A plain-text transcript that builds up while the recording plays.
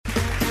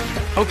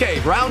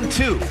Okay, round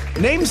two.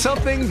 Name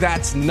something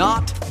that's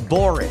not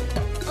boring.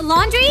 A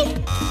laundry?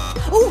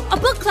 Ooh, a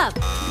book club.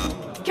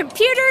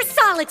 Computer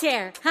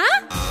solitaire,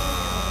 huh?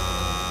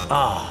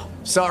 Ah,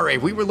 sorry,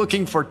 we were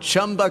looking for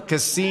Chumba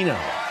Casino.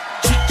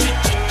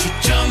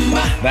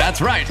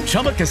 That's right.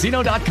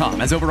 ChumbaCasino.com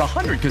has over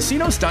 100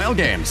 casino-style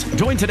games.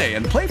 Join today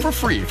and play for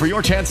free for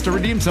your chance to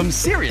redeem some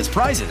serious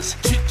prizes.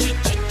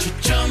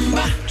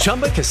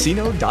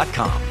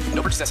 ChumbaCasino.com.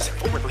 No purchase necessary.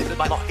 Void where prohibited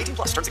by law. 18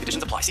 plus. Terms and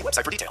conditions apply. See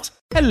website for details.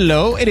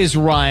 Hello, it is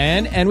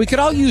Ryan, and we could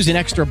all use an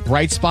extra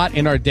bright spot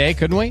in our day,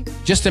 couldn't we?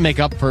 Just to make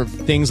up for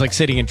things like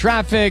sitting in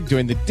traffic,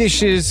 doing the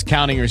dishes,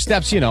 counting your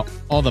steps,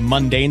 all the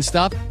mundane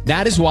stuff.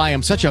 That is why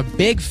I'm such a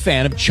big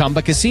fan of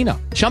Chumba Casino.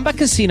 Chumba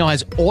Casino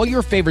has all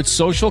your favorite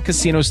social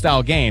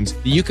casino-style games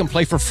that you can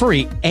play for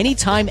free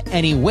anytime,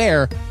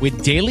 anywhere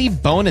with daily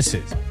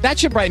bonuses. That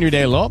should brighten your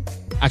day a little.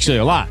 Actually,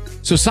 a lot.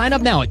 So sign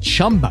up now at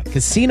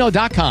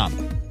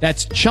ChumbaCasino.com.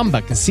 That's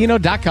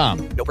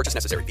ChumbaCasino.com. No purchase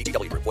necessary.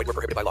 VGW Group. Void where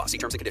prohibited by law. See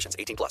terms and conditions.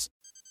 18 plus.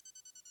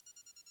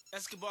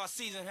 Basketball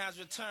season has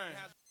returned.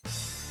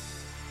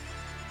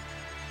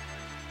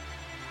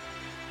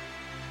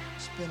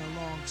 It's been a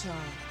long time.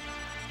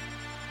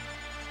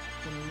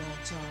 Been a long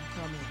time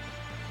coming.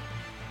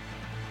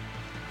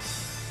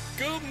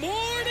 Good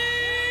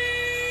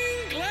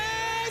morning,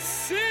 Glass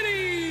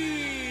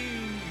City!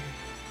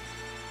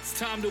 It's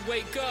time to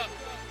wake up.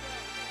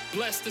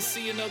 Blessed to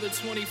see another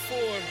 24.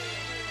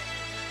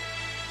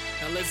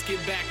 Now let's get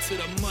back to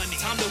the money.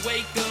 Time to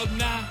wake up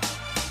now.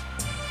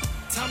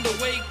 Time to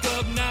wake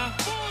up now.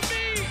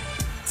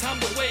 Time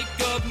to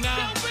wake up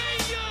now.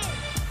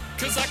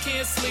 Cause I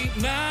can't sleep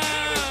now.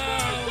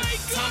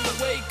 Time to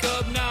wake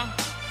up now.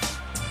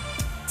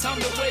 Time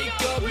to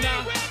wake up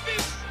now.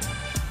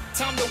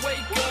 Time to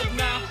wake up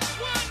now.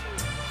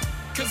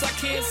 Cause I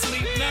can't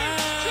sleep now.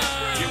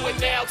 You are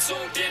now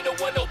tuned in to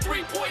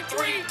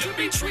 103.3.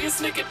 Demetrius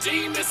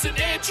Nicodemus and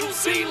Andrew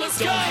Z. Let's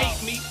go. Don't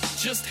hate me,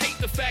 just hate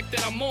the fact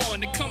that I'm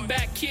on. The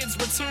comeback kids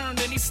returned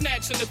and he's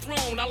snatching the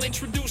throne. I'll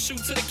introduce you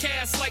to the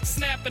cast like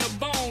snapping a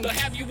bone. To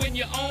have you in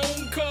your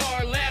own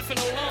car laughing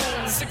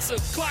alone. 6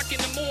 o'clock in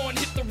the morning,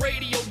 hit the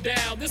radio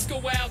dial. This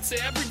go out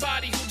to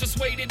everybody who just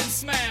waited and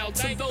smiled.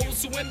 To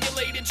those who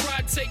emulated,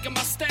 tried taking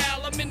my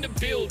style. I'm in the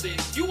building,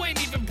 you ain't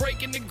even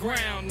breaking the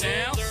ground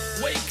now.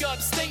 Wake up,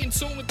 stay in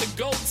tune with the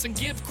goats and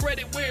give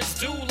credit where it's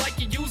due, like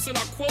you're using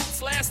our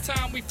quotes. Last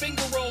time we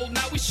finger rolled,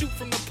 now we shoot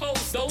from the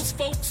post. Those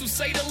folks who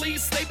say the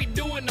least, they be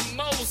doing the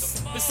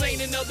most. This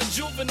ain't another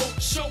juvenile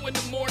show in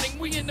the morning.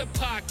 We in the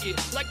pocket,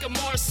 like a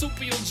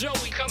marsupial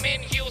Joey. Come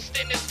in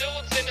Houston, there's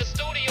dudes in the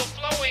studio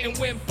flowing. And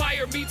when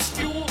fire meets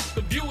fuel,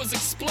 the view is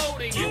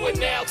exploding. You are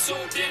now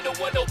tuned in to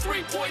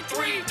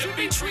 103.3.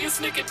 Demetrius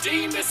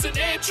Nicodemus and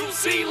Andrew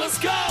Z. Let's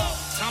go.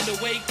 Time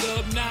to wake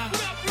up now.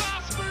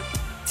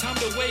 Time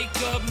to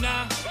wake up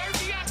now.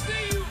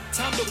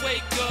 Time to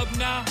wake up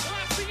now.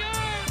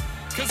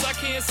 Cause I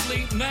can't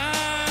sleep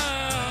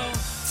now.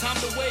 Time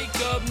to wake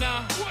up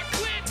now.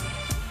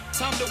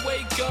 Time to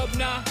wake up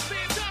now.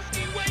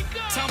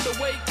 Time to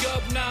wake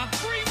up now.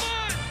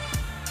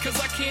 Cause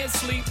I can't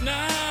sleep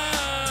now.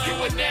 You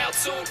are now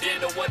tuned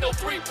in to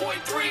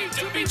 103.3.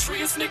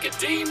 Demetrius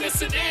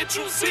Nicodemus and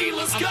Andrew Z.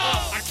 Let's go.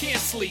 I can't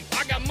sleep.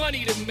 I got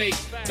money to make.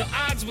 The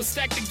odds were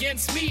stacked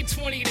against me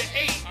 20 to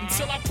 8.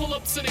 Until I pull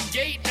up to the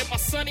gate at my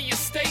sunny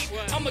estate.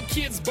 I'm a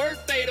kid's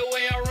birthday the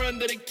way I run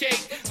to the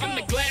cake. I'm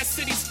the Glass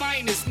City's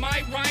finest.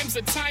 My rhymes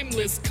are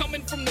timeless.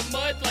 Coming from the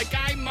mud like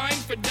I mine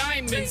for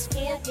diamonds.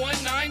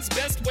 419's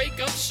best wake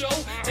up show.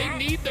 They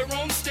need their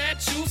own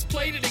statues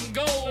plated in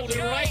gold.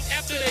 And right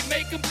after they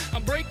make them,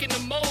 I'm breaking the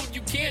mold.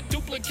 You can't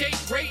duplicate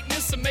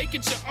greatness and make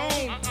it your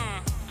own.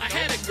 I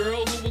had a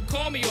girl who would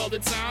call me all the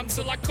time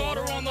till I caught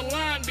her on the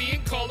line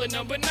being caller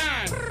number 9.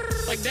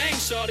 Like, dang,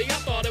 shawty, I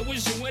thought it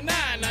was you and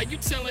I. Now you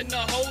telling the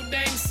whole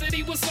dang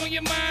city what's on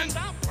your mind?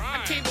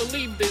 I can't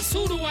believe this.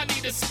 Who do I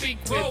need to speak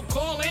with? Bro,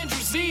 call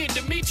Andrew Z and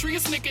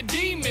Demetrius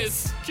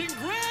Nicodemus.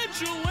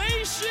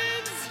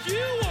 Congratulations,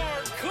 you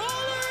are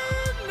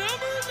caller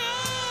number 9.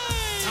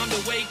 Time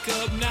to wake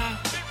up now.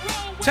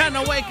 Time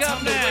to wake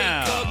up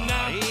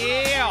now.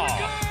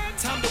 Yeah.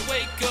 Time to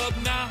wake up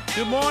now.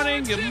 Good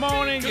morning, good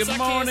morning, good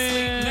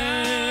morning.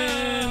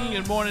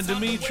 Good morning,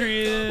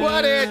 Demetrius.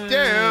 What it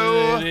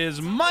do? It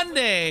is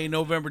Monday,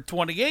 November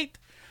 28th,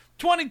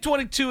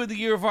 2022 of the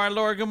year of our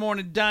Lord. Good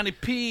morning, Donnie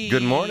P.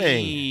 Good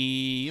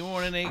morning. Good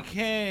morning, AK.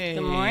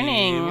 Good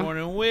morning. Good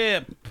morning,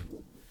 Whip.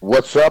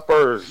 What's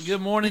uppers?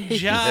 Good morning,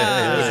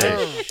 Josh.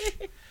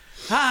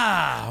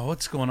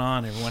 What's going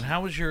on, everyone?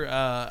 How was your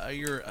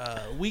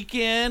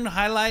weekend?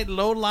 Highlight,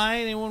 low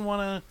light? Anyone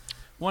want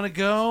to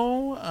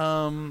go?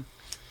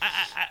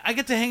 I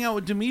get to hang out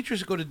with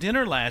Demetrius, go to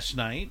dinner last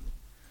night.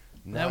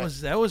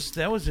 Nice. That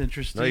was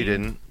interesting. No, you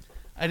didn't.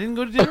 I didn't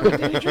go to dinner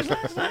with Demetrius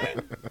last night.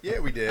 Yeah,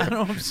 we did. I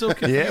don't know. I'm so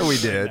confused. Yeah, we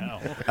did.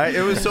 Right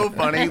It was so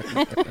funny.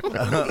 What's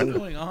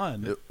going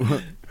on?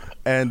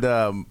 And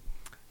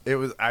it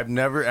was. I've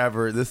never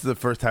ever. This is the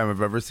first time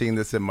I've ever seen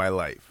this in my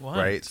life. What?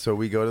 Right. So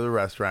we go to the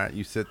restaurant.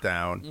 You sit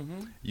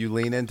down. You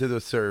lean into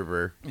the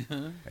server,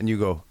 and you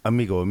go,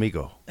 amigo,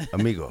 amigo,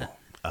 amigo.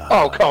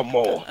 Oh, come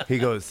on. He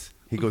goes,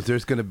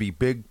 there's going to be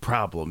big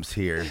problems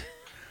here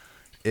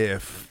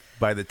if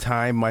by the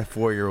time my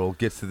 4-year-old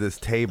gets to this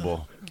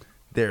table,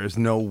 there's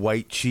no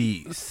white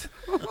cheese.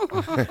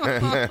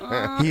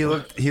 He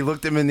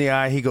looked him in the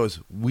eye. He goes,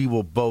 we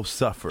will both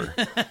suffer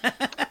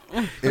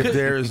if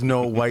there is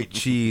no white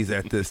cheese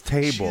at this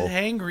table.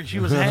 She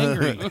was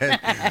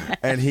hangry.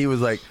 And he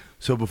was like,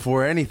 so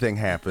before anything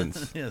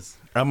happens, Yes.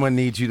 I'm going to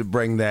need you to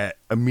bring that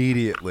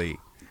immediately.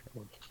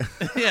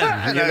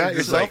 Yeah. You're not just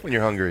yourself like- when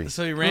you're hungry.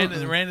 So he ran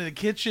to the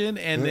kitchen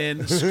and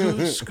then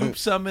scooped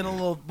some in a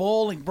little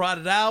bowl and brought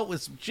it out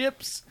with some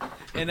chips,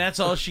 and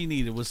that's all she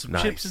needed was some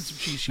chips and some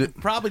cheese. She could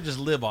probably just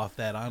live off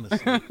that,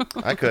 honestly.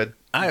 I could.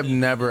 I have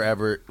never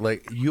ever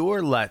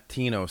your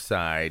Latino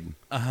side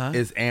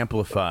is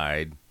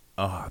amplified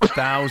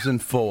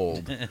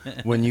 1,000-fold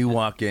when you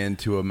walk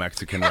into a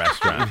Mexican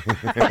restaurant.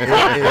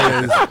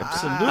 It is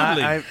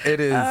Absolutely.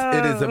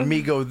 it is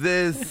amigo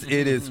this.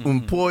 It is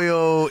un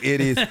pollo. It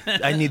is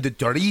I need the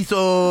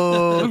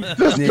chorizo.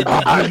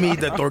 Give me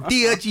the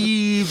tortilla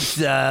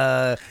chips.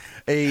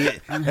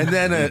 And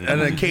then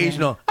an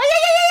occasional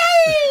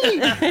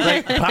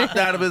like popped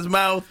out of his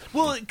mouth.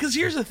 Well, because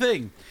here's the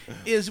thing,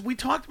 is we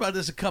talked about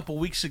this a couple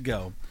weeks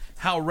ago,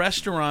 how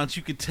restaurants,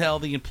 you could tell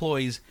the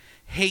employees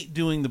hate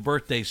doing the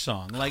birthday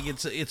song. Like,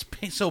 it's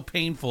so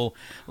painful.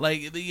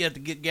 Like, you have to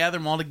gather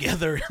them all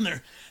together,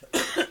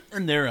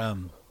 and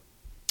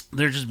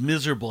they're just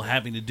miserable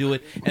having to do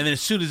it. And then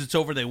as soon as it's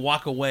over, they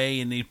walk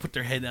away and they put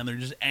their head down. They're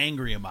just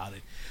angry about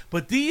it.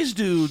 But these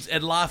dudes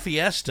at La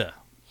Fiesta,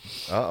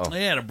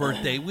 they had a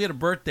birthday. We had a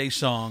birthday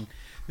song.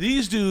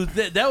 These dudes,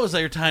 that was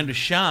their time to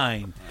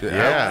shine.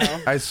 Yeah.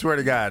 I swear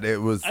to God,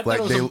 it was I like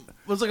thought it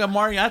was like a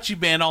mariachi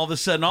band all of a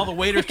sudden. All the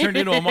waiters turned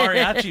into a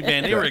mariachi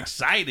band. They were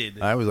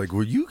excited. I was like,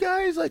 were you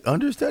guys like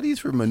understudies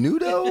for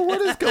Menudo?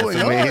 What is going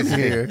on amazing.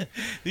 here?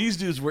 These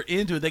dudes were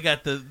into it. They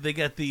got the They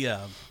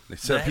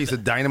set a piece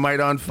of dynamite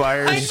on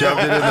fire, shoved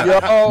it in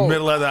the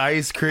middle of the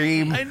ice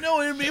cream. I know,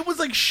 it was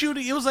like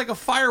shooting. It was like a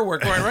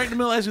firework right in the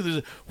middle of the ice cream.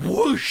 There's a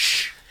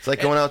whoosh. It's like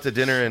going out to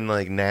dinner in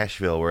like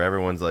Nashville, where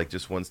everyone's like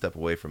just one step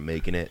away from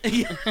making it.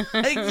 Yeah,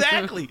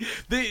 exactly.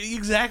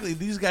 Exactly.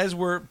 These guys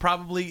were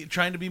probably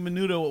trying to be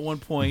Menudo at one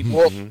point.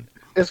 Well,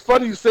 it's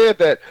funny you said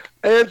that,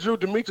 Andrew,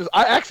 Demetrius.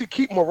 I actually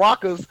keep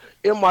maracas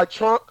in my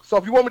trunk, so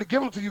if you want me to give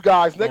them to you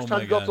guys next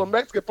time you go to a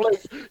Mexican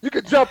place, you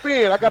can jump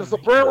in. I got a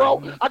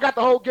sombrero. I got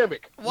the whole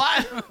gimmick.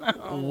 Why?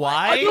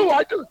 Why?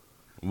 I do.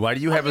 Why do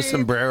you have a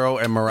sombrero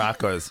and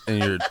maracas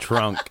in your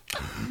trunk?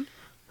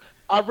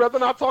 I'd rather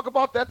not talk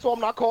about that, so I'm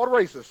not called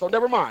racist. So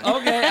never mind.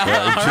 Okay.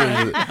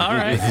 All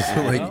right.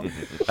 Like,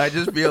 I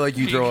just feel like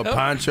you throw a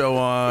poncho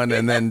on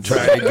and then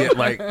try to get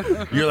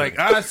you're like,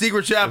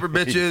 secret shopper,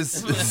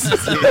 bitches.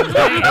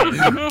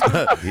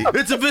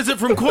 It's a visit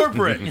from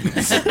corporate.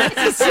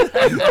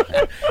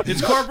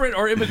 It's corporate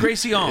or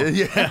immigration.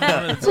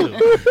 Yeah.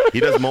 He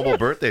does mobile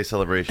birthday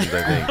celebrations,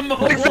 I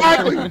think.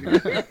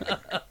 Exactly.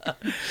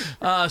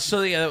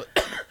 So yeah,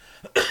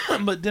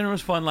 but dinner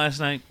was fun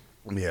last night.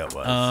 Yeah, it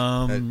was.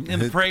 And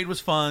the parade was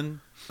fun.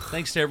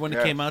 Thanks to everyone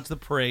that came out to the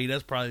parade.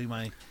 That's probably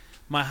my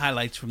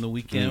highlights from the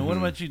weekend. What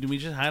about you? Do we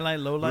just highlight,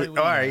 low light? All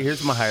right,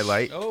 here's my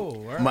highlight. Oh,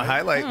 all right. My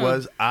highlight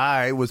was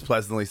I was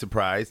pleasantly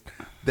surprised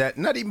that,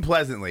 not even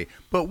pleasantly,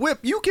 but Whip,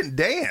 you can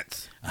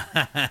dance.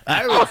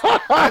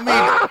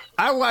 I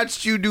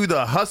watched you do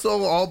the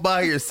hustle all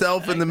by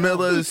yourself in the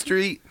middle of the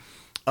street.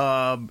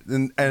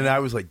 And I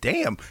was like,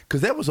 damn,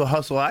 because that was a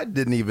hustle I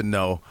didn't even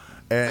know.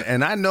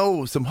 And I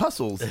know some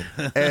hustles,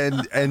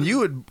 and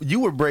you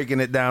were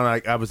breaking it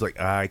down. I was like,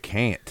 I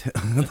can't,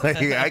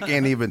 I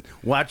can't even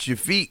watch your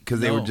feet because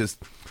they were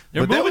just.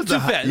 They're moving too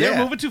fast. They're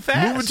moving too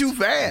fast. Moving too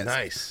fast.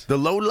 Nice. The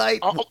low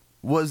light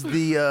was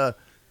the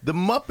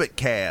Muppet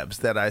calves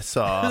that I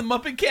saw. The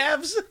Muppet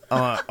calves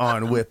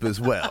on Whip as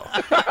well.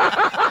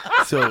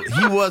 So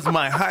he was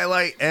my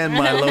highlight and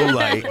my low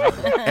light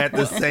at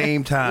the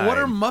same time. What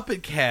are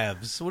Muppet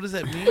calves? What does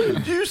that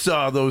mean? You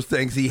saw those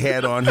things he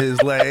had on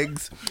his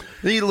legs.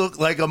 He looked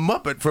like a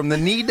Muppet from the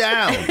knee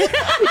down.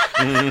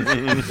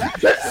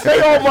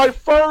 They are my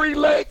furry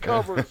leg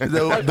covers.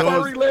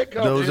 Furry leg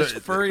covers. Those are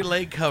furry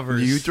leg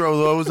covers. You throw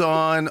those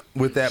on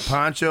with that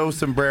poncho,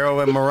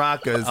 sombrero, and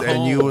maracas,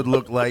 and you would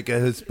look like a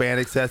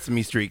Hispanic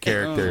Sesame Street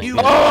character. He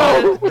would.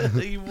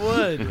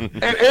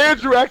 And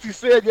Andrew actually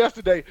said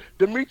yesterday,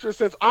 Demetrius,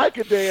 since I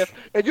could dance,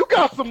 and you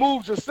got some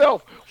moves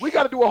yourself, we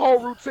got to do a whole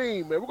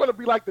routine, man. We're going to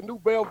be like the new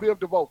Belle Biv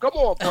DeVoe. Come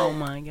on, bro. Oh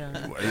my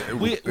God.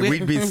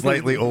 We'd be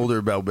slightly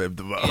older Belle Biv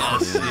DeVoe.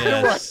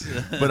 Yes.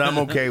 But I'm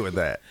okay with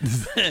that.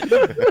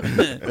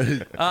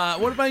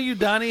 What about you,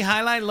 Donnie?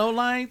 Highlight, low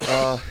light?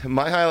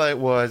 My highlight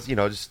was,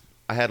 just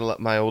I had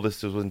my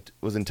oldest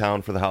was in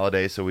town for the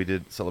holiday, so we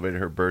did celebrate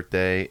her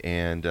birthday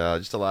and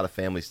just a lot of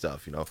family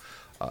stuff.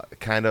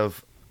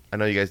 I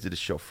know you guys did a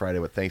show Friday,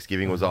 but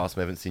Thanksgiving was awesome.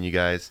 I haven't seen you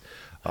guys.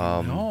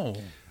 No.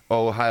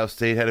 Ohio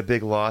State had a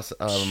big loss,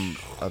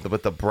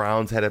 but the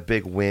Browns had a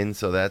big win,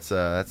 so that's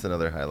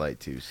another highlight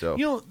too. So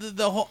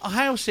The whole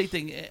Ohio State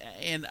thing,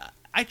 and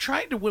I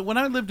tried to when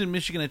I lived in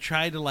Michigan. I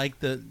tried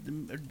to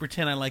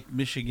pretend I liked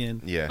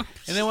Michigan. Yeah.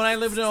 And then when I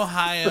lived in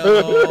Ohio,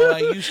 I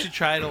used to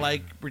try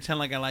to pretend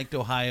like I liked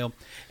Ohio.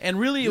 And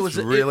really,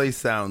 This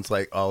sounds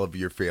like all of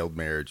your failed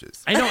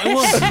marriages. I know it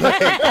was.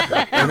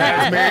 And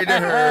I was married to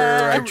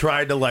her. I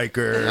tried to like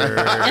her,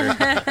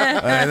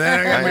 and then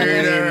I got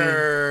married to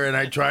her, and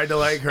I tried to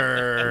like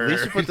her. At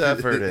least you put the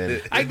effort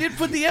in. I did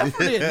put the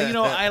effort in.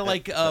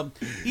 I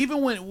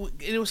even when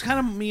it was kind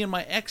of me and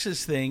my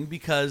ex's thing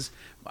because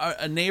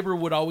a neighbor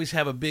would always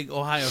have a big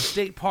Ohio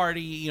State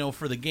party,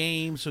 for the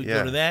game, so we'd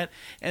go to that.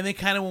 And then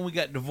kind of when we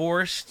got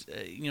divorced,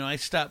 I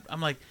stopped.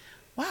 I'm like,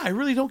 wow, I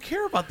really don't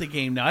care about the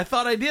game now. I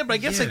thought I did, but I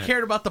guess I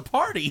cared about the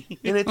party.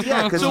 And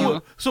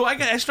so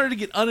I started to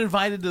get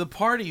uninvited to the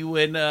party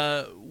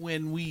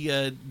when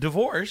we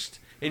divorced,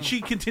 and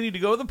she continued to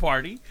go to the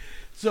party.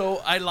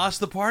 So I lost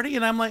the party,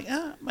 and I'm like,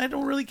 I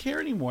don't really care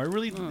anymore.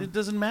 It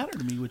doesn't matter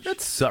to me.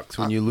 That sucks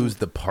when you lose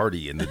the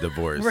party in the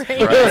divorce. Right.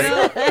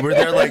 Where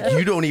they're like,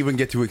 you don't even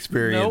get to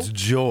experience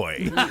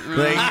joy.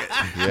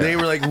 They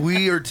were like,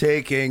 we are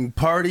taking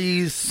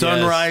parties,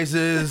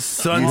 sunrises,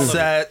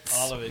 sunsets,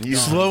 all of it.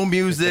 slow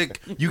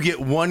music. You get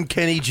one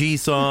Kenny G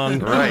song.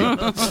 Right.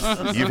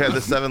 You've had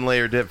the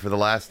 7-layer dip for the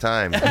last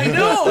time. I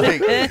know.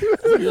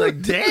 You're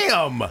like,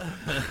 damn.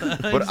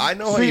 But I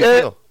know how you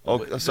feel.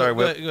 Oh, sorry,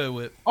 Whip. Go ahead,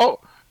 Whip. Oh,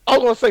 I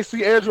was going to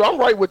say, Andrew, I'm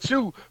right with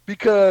you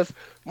because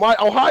my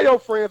Ohio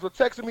friends were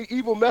texting me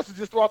evil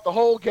messages throughout the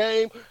whole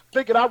game,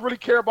 thinking I really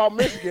care about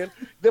Michigan.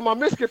 Then my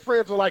Michigan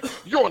friends were like,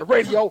 you're on the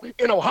radio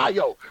in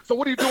Ohio. So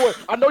what are you doing?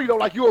 I know you don't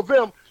like U of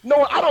M.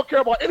 No, I don't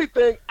care about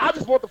anything. I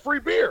just want the free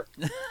beer.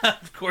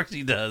 Of course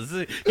he does.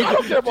 I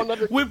don't care about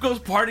nothing. Whip goes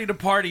party to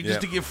party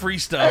just to get free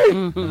stuff.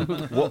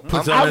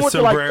 Puts on a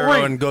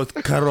sombrero and goes,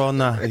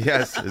 Corona.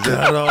 Yes.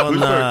 Corona. Whose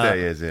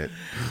birthday is it?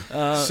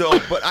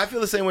 But I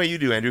feel the same way you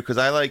do, Andrew, because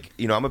I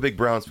I'm a big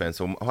Browns fan.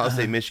 So Ohio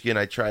State, Michigan,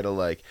 I try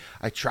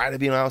to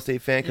be an Ohio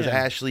State fan because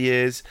Ashley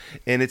is,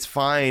 and it's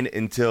fine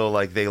until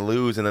they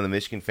lose, and then the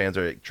Michigan fans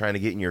are trying to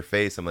get in your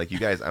face. I'm like, you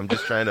guys, I'm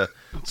just trying to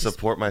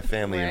support my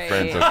family and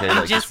friends.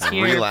 Okay, just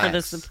here relax. for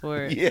the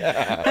support.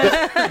 Yeah.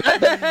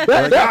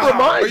 that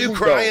reminds are you me,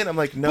 crying? though. I'm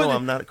like, no,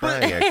 I'm not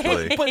crying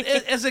actually. But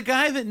as a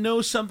guy that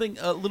knows something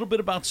a little bit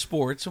about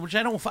sports, which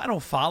I don't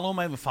follow him.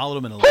 I haven't followed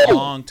him in a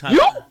long time.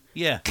 You?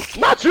 Yeah.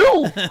 Not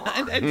you.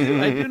 I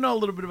do know a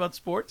little bit about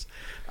sports,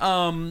 but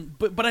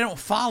I don't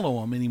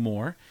follow him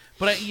anymore.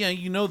 But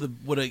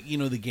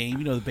the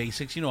game, the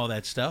basics, all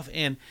that stuff,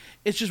 and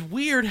it's just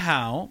weird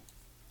how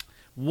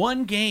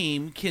one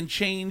game can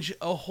change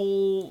a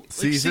whole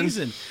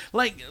season.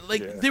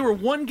 They were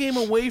one game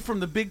away from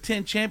the Big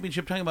Ten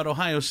championship, talking about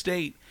Ohio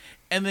State,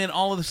 and then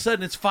all of a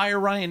sudden it's fire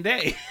Ryan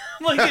Day.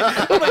 I'm like,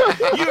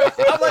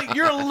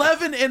 you're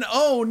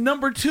 11-0,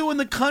 number 2 in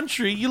the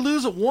country. You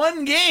lose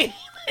one game.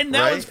 And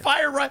now it's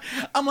fire right.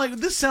 I'm like,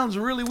 this sounds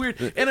really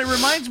weird, and it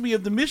reminds me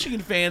of the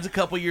Michigan fans a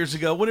couple years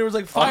ago when it was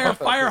like fire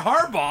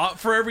Harbaugh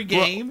for every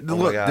game. Well,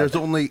 look,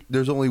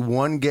 there's only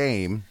one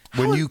game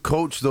when you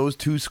coach those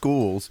two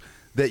schools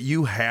that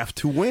you have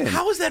to win.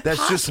 How is that That's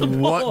possible? just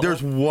one.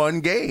 There's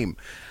one game,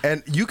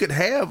 and you could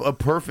have a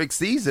perfect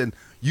season.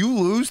 You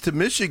lose to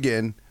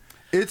Michigan,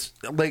 it's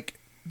like.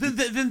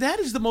 Then that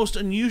is the most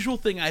unusual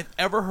thing I've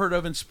ever heard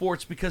of in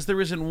sports, because there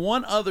isn't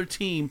one other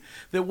team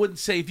that wouldn't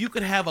say if you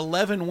could have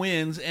 11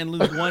 wins and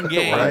lose one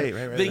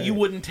game, you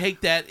wouldn't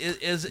take that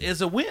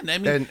as a win. I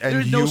mean, and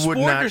there's no sport,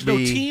 there's no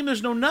team,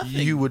 there's no nothing.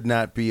 You would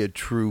not be a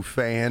true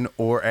fan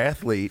or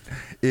athlete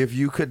if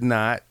you could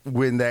not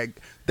win that.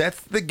 That's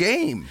the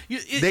game.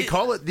 They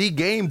call it the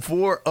game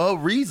for a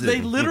reason.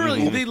 They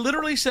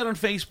literally said on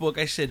Facebook,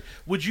 I said,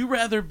 would you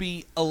rather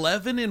be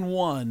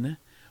 11-1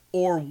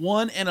 or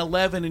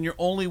 1-11 and your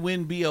only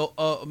win be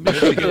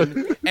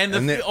Michigan? And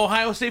the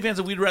Ohio State fans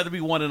said we'd rather be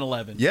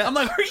 1-11. Yeah, I'm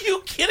like, are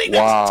you kidding?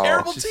 That's a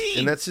terrible team.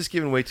 And that's just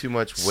giving way too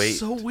much weight.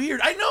 So weird.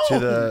 I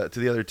know to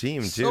the other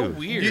team too. So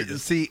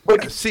weird. See,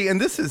 and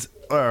this is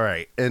all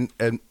right. And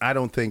I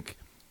don't think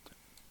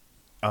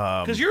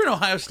because you're an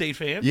Ohio State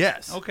fan.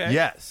 Yes. Okay.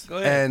 Yes. Go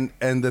ahead.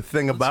 And the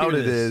thing about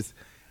it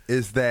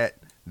is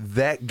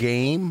that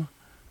game.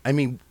 I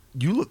mean,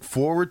 you look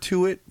forward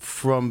to it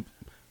from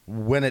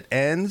when it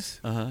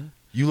ends.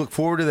 You look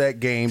forward to that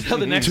game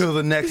until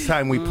the next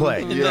time we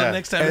play. The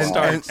next time it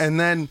starts.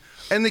 And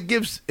it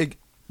gives it,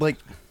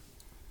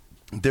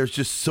 there's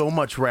just so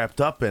much wrapped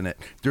up in it.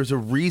 There's a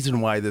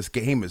reason why this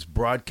game is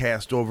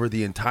broadcast over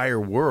the entire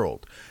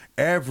world.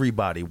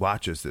 Everybody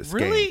watches this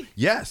game. Really?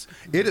 Yes.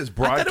 It is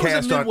broadcast I thought it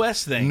was a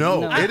Midwest thing.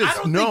 No, it is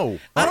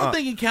I don't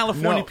think in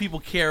California people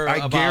care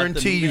about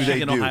guarantee the you they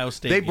Michigan do. Ohio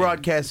State They game.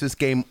 broadcast this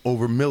game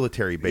over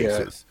military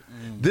bases.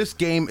 This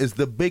game is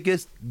the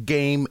biggest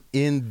game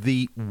in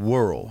the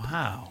world.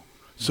 Wow.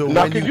 So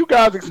now, can you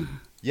guys?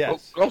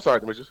 Yes. I'm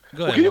sorry, Demetrius.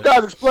 Go ahead, can you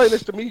guys explain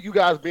this to me? You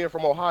guys being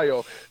from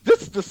Ohio,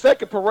 this is the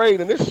second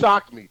parade, and this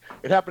shocked me.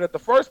 It happened at the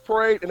first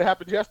parade, and it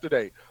happened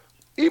yesterday.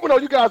 Even though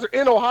you guys are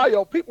in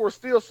Ohio, people are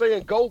still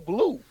saying "Go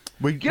Blue."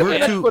 Give me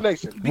an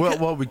explanation.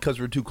 Well, because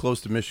we're too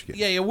close to Michigan.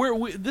 Yeah.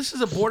 This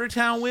is a border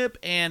town, Whip,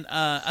 and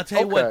I'll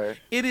tell you what,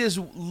 it is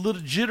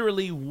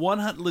legitimately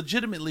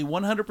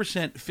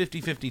 100%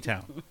 50-50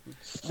 town.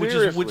 Which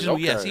is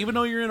yes. Even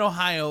though you're in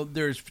Ohio,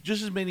 there's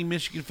just as many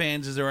Michigan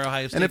fans as there are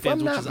Ohio State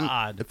fans, which is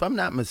odd. If I'm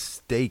not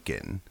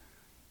mistaken,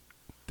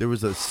 there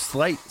was a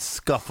slight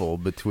scuffle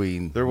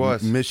between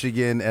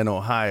Michigan and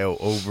Ohio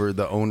over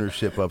the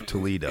ownership of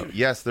Toledo.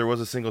 Yes, there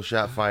was a single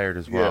shot fired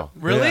as well.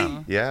 Yeah.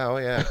 Really? Yeah. Oh,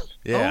 yeah.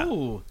 Yeah.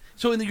 Oh,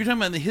 so you're talking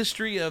about the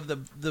history of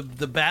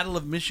the battle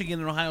of Michigan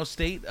and Ohio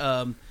State,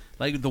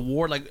 like the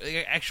war, like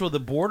the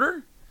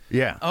border.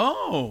 Yeah.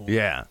 Oh.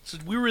 Yeah. So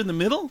we were in the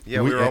middle.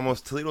 Yeah, we were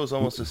almost. Toledo was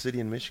almost a city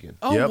in Michigan.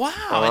 Oh wow!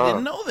 I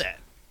didn't know that.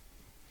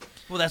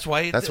 Well, that's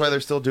why they're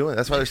still doing it.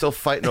 That's why they're still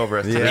fighting over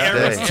us to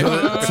this day. To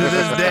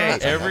this day.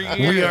 Every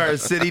year. We are a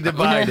city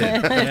divided.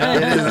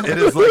 It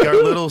is like our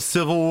little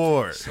civil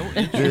war. So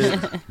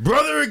interesting.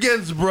 Brother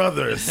against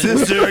brother,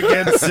 sister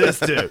against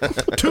sister.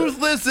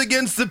 Toothless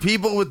against the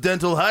people with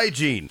dental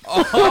hygiene.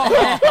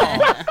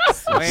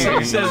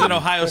 Says an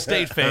Ohio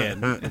State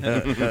fan. All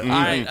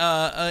right,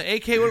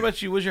 AK, what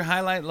about you? What was your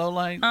highlight, low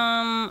light?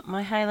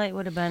 My highlight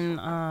would have been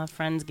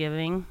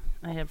Friendsgiving.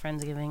 I had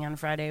Friendsgiving on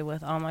Friday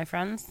with all my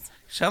friends.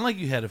 Sound like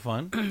you had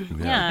fun.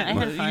 Yeah, I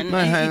had fun.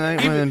 My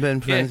highlight would have been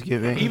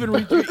Friendsgiving. Even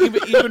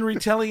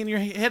retelling in your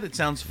head, it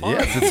sounds fun.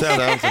 Yes, it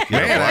sounds like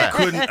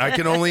man. I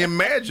can only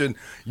imagine.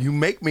 You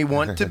make me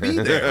want to be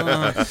there.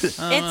 It's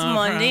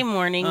Monday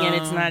morning and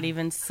it's not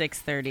even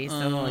 6:30.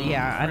 So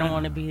yeah, I don't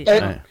want to be.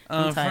 Friendsgiving.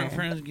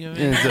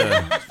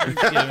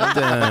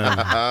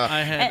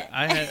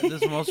 I had this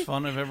is the most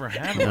fun I've ever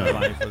had in my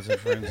life was at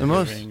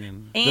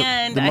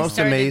Friendsgiving. The most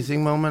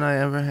amazing moment I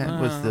ever had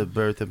was the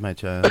birth of my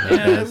child.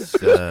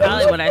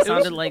 Probably what I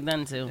sounded like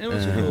then too. It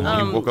was cool.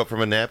 You woke up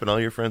from a nap and all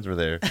your friends were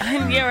there.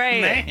 You're right.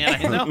 Man,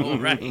 I know,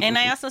 right? And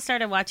I also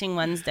started watching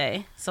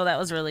Wednesday, so that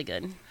was really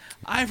good.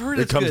 I've heard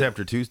it comes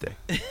after Tuesday.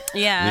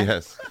 Yeah.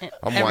 Yes.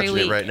 I'm watching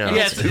it right now.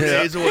 Yeah, 2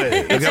 days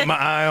away. I got my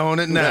eye on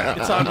it now.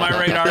 It's on my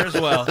radar as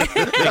well.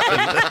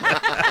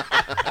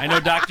 I know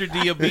Dr.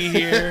 D will be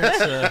here.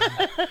 I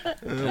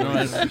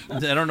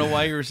don't know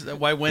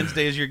why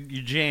Wednesday is your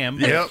jam.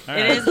 Yep.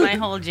 It is my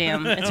whole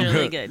jam. It's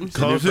really good.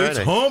 Because it's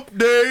hump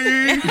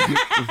day.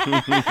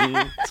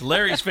 It's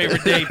Larry's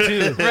favorite day,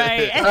 too.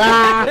 Right.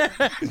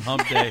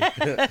 Hump day.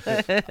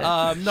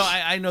 No,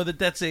 I know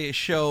that's a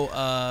show,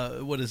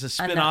 what is a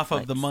spinoff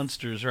of The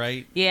Munsters,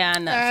 right? Yeah,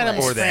 on Netflix.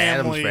 Or the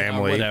Addams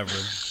Family. Whatever.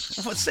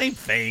 Same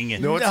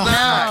thing. No, it's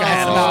not.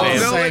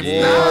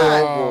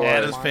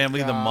 Addams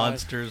Family, The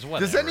Munsters.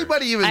 Whatever. Does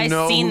anybody even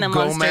know I've seen The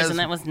Gomez? Munsters, and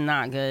that was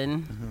not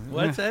good.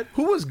 What's that?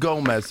 Who was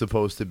Gomez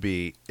supposed to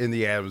be in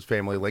the Addams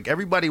Family? Like,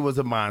 everybody was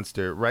a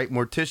monster, right?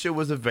 Morticia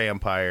was a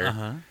vampire.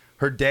 Uh-huh.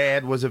 Her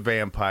dad was a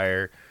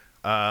vampire.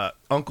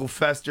 Uncle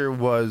Fester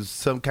was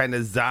some kind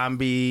of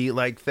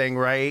zombie-like thing,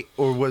 right?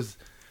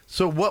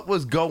 So what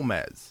was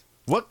Gomez?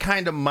 What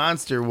kind of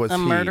monster was he? A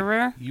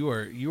murderer? You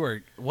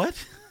are what?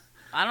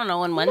 I don't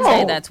know. On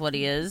Wednesday, that's what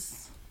he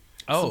is.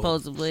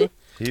 Supposedly.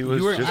 He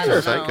was just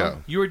a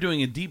psycho. You were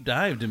doing a deep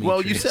dive, Demetrius.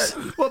 Well, you said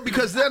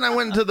because then I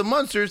went into the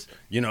Munsters.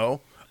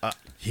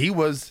 He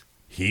was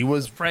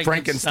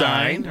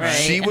Frankenstein. Right.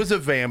 She was a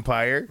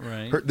vampire.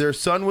 Right. Their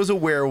son was a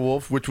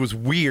werewolf, which was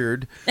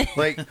weird.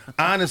 Like,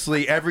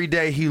 honestly, every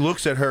day he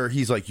looks at her,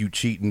 he's like, "You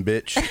cheating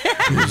bitch."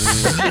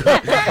 Just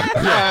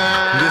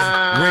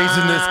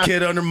raising this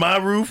kid under my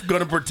roof,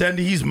 gonna pretend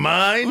he's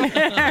mine.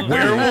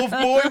 Werewolf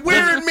boy,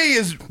 where in me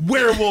is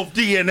werewolf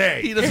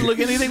DNA? He doesn't look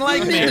anything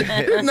like me.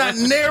 There's not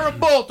near a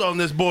bolt on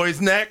this boy's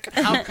neck.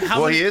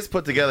 He is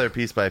put together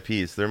piece by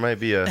piece. There might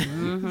be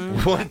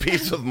one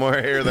piece with more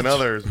hair than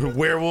others.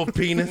 Werewolf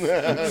penis.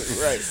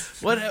 Right.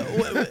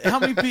 How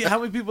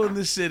many people in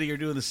this city are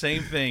doing the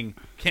same thing?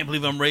 Can't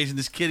believe I'm raising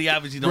this kid. He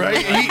obviously don't.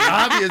 Right?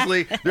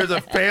 Obviously, there's a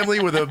family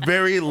with a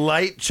very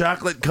light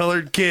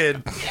chocolate-colored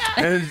kid,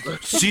 and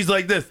she's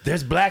like this.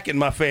 There's black in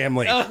my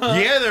family.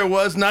 Yeah, there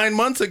was 9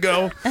 months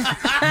ago.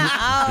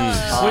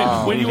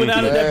 When you went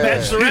out at that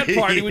bachelorette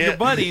party with your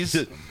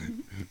buddies.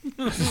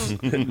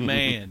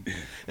 Man,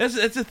 that's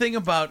the thing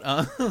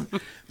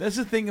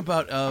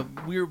about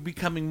we're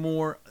becoming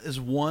more as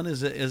one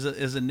as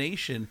a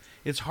nation.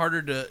 It's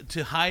harder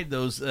to hide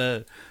those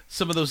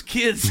some of those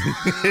kids.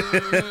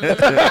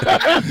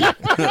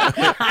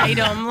 Hide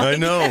them. I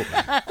know.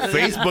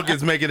 Facebook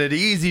is making it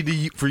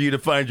easy for you to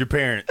find your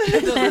parent.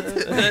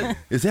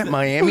 Is that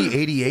Miami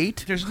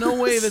 88? There's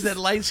no way that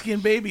light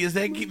skinned baby is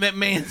that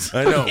man's.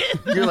 I know.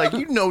 You're like,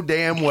 you know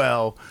damn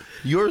well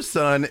your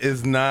son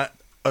is not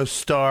a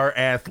star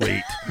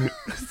athlete.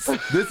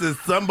 This is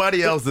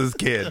somebody else's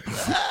kid.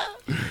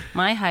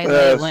 My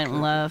highlight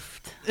went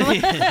left.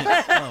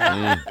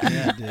 Yeah,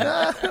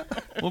 dude.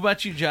 What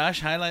about you,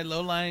 Josh? Highlight, low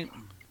light?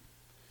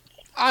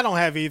 I don't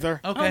have either.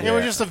 Okay. It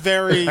was just a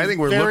very, I think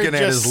we're very looking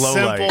at his low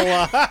simple,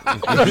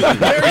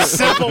 very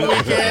simple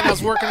weekend. I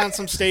was working on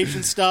some stage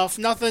and stuff.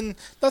 Nothing,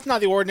 that's not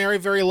the ordinary.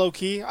 Very low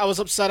key. I was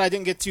upset I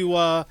didn't get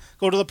to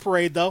go to the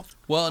parade though.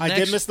 Well, I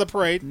did miss the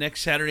parade.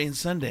 Next Saturday and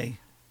Sunday.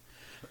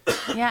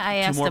 Yeah, I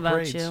asked more about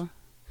parades. you.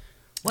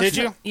 Did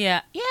you?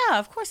 Yeah,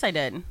 of course I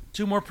did.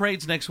 2 more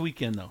parades next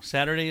weekend, though.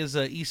 Saturday is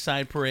East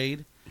Side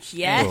Parade.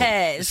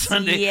 Yes.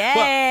 Sunday,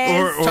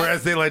 yes. Or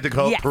as they like to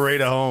call it, Parade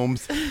of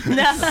Homes.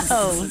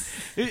 No.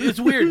 It's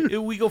weird.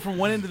 We go from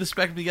one end of the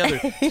spectrum to the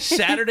other.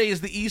 Saturday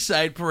is the East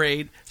Side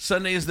Parade.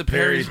 Sunday is the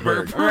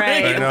Perrysburg Parade.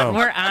 Right. I know.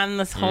 We're on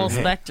this whole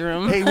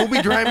spectrum. Hey, we'll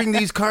be driving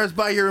these cars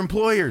by your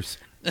employers.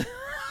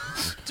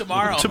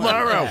 Tomorrow. You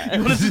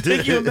want us to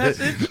take you a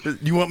message?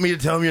 You want me to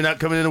tell them you're not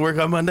coming into work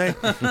on Monday?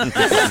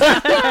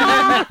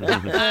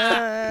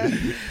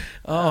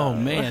 Oh,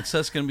 man. So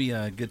that's going to be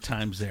good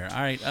times there.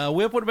 All right.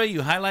 Whip, what about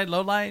you? Highlight,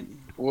 low light?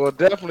 Well,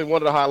 definitely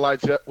one of the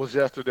highlights was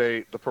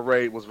yesterday. The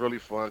parade was really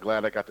fun.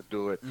 Glad I got to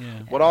do it. Yeah.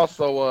 But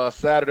also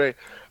Saturday,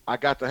 I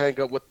got to hang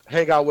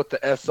out with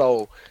the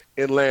SO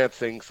in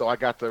Lansing, so I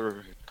got to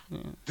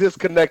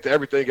disconnect to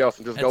everything else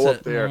and just go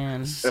up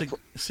there.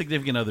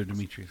 Significant other,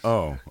 Demetrius.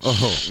 Oh. Don't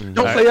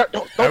say that.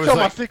 Don't tell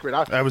my secret.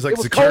 I was like,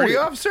 security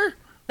officer?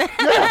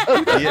 Yeah.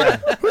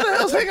 Who the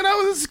hell's hanging out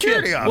with a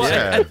security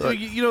officer?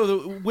 Well,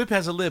 the Whip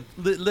has a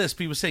lisp.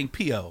 He was saying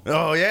P.O.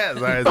 Oh, yeah. I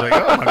was like,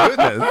 oh, my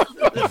goodness.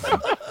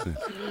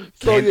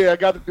 So, I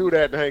got to do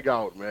that and hang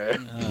out,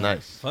 man.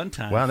 Nice. Fun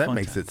time. Wow, that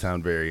makes it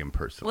sound very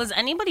impersonal. Was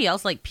anybody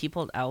else,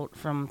 peopled out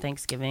from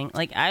Thanksgiving?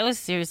 I was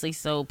seriously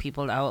so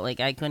peopled out,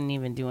 I couldn't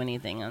even do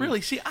anything.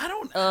 Really? See, I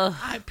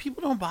don't...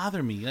 people don't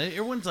bother me.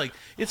 Everyone's like...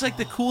 It's like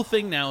the cool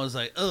thing now is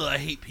like, I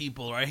hate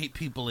people, or I hate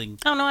peopling.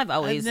 Oh, no, I've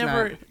always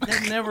never...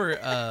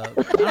 I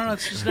don't know,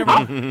 it's just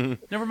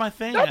never my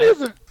thing. That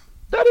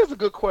is a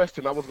good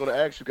question I was going to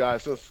ask you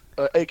guys since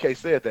AK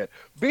said that.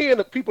 Being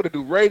the people that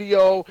do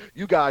radio,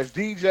 you guys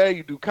DJ,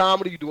 you do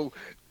comedy, you do,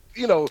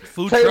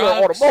 food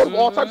Taylor, trucks, automotive,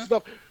 all types of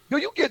stuff. Do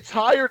you get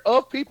tired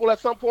of people at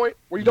some point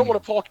where you don't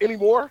want to talk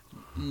anymore?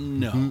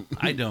 No,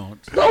 I don't.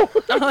 No.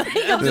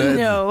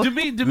 No.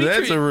 Dimitri,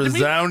 that's a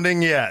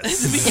resounding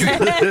yes.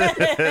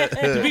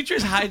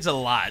 Demetrius hides a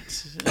lot.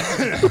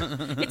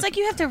 It's like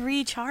you have to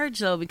recharge,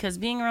 though, because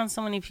being around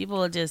so many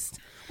people just...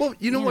 Well,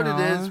 you know what it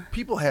is?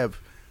 People have,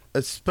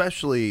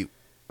 especially,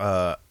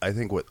 I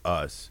think with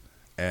us,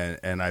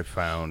 and I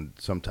found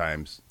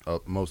sometimes,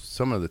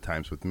 some of the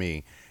times with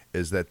me,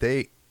 is that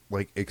they,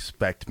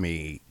 expect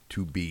me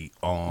to be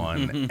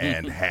on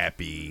and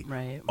happy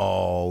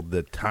all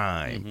the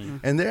time.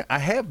 And I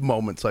have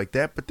moments like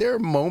that, but there are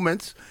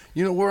moments,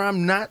 where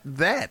I'm not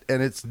that.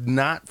 And it's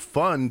not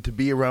fun to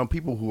be around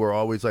people who are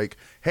always like,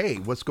 hey,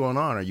 what's going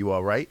on? Are you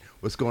all right?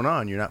 What's going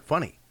on? You're not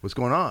funny. What's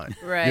going on?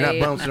 Right. You're not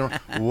bouncing around.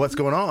 What's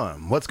going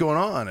on? What's going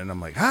on? And I'm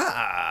like,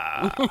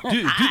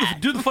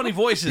 do the funny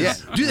voices. Yeah,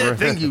 do that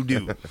thing you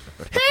do.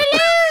 Hello!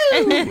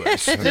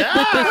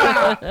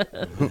 Stop!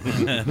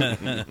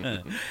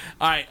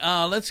 All right,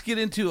 let's get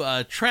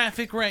into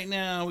traffic right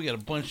now. We got a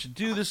bunch to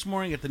do this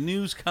morning. Got the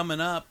news coming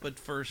up, but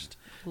first,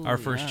 our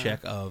first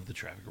check of the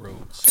traffic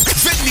roads.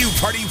 The new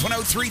Party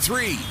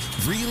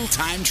 103.3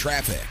 Real-Time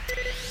Traffic.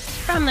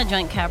 From the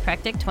Joint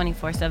Chiropractic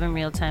 24/7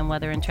 Real-Time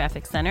Weather and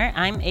Traffic Center,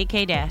 I'm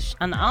AK Dash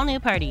on the all-new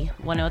Party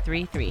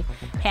 103.3.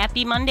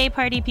 Happy Monday,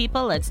 party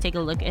people. Let's take a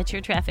look at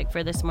your traffic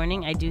for this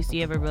morning. I do see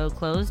you have a road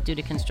closed due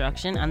to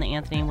construction on the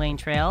Anthony Wayne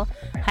Trail.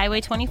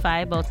 Highway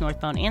 25, both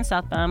northbound and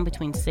southbound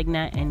between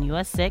Cigna and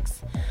US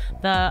 6.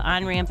 The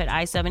on-ramp at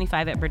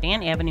I-75 at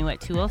Berdan Avenue at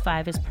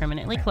 205 is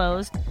permanently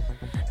closed.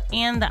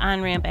 And the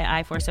on-ramp at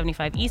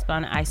I-475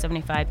 eastbound at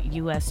I-75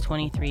 US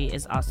 23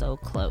 is also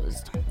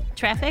closed.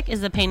 Traffic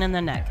is a pain in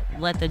the neck.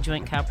 Let the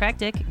Joint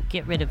Chiropractic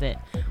get rid of it.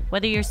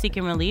 Whether you're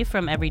seeking relief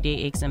from everyday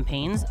aches and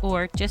pains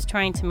or just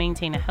trying to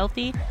maintain a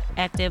healthy,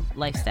 active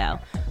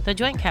lifestyle, the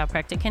Joint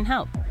Chiropractic can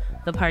help.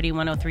 The Party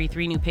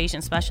 103.3 new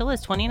patient special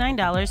is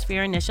 $29 for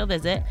your initial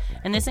visit,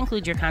 and this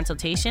includes your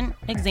consultation,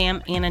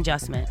 exam, and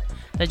adjustment.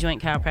 The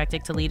Joint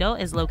Chiropractic Toledo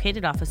is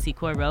located off of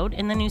Secor Road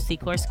in the new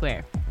Secor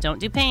Square.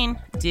 Don't do pain,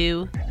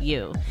 do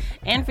you.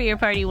 And for your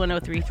Party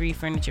 103.3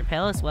 Furniture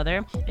Palace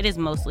weather, it is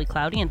mostly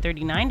cloudy and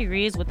 39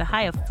 degrees with a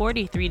high of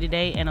 43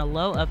 today and a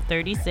low of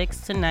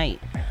 36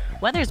 tonight.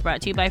 Weather is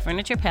brought to you by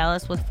Furniture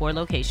Palace with 4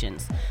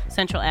 locations: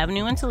 Central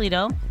Avenue in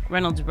Toledo,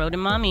 Reynolds Road in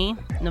Maumee,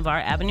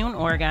 Navarre Avenue in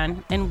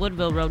Oregon, and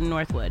Woodville Road in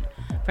Northwood.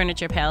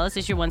 Furniture Palace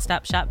is your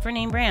one-stop shop for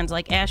name brands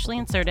like Ashley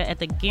and Serta at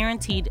the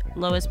guaranteed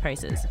lowest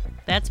prices.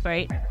 That's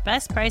right,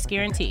 best price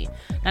guarantee.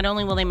 Not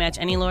only will they match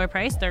any lower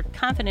price, they're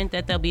confident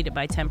that they'll beat it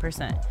by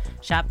 10%.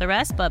 Shop the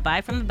rest, but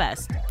buy from the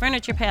best.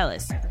 Furniture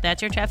Palace.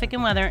 That's your traffic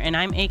and weather, and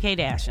I'm AK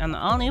Dash on the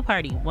all-new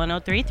Party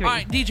 103.3. All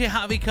right, DJ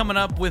Javi coming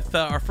up with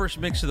our first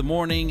mix of the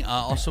morning.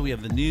 Also, we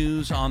have the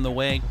news on the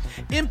way.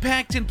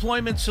 Impact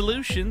Employment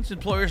Solutions.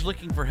 Employers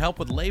looking for help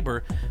with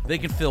labor. They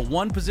can fill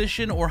one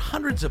position or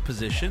hundreds of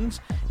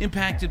positions.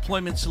 Impact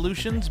Employment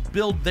Solutions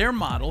build their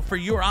model for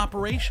your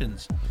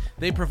operations.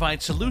 They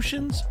provide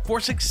solutions for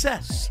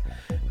success.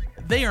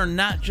 They are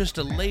not just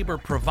a labor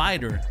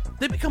provider.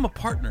 They become a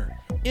partner.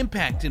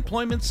 Impact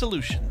Employment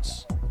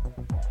Solutions.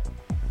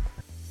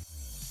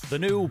 The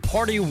new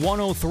Party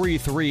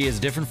 103.3 is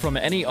different from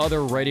any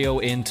other radio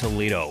in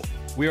Toledo.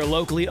 We are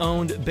locally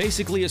owned,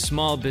 basically a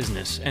small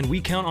business, and we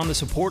count on the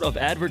support of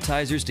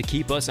advertisers to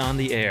keep us on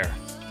the air.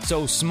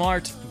 So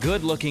smart,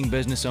 good-looking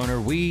business owner,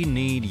 we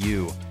need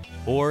you.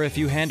 Or if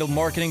you handle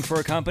marketing for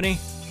a company,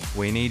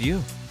 we need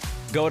you.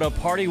 Go to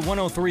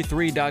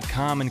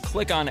party1033.com and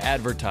click on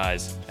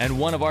advertise, and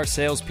one of our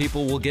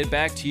salespeople will get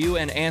back to you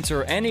and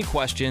answer any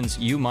questions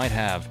you might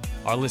have.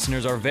 Our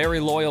listeners are very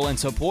loyal and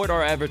support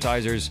our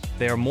advertisers.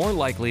 They are more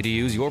likely to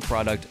use your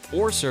product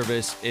or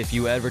service if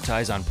you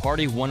advertise on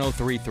Party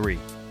 1033.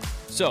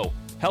 So,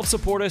 help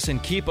support us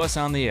and keep us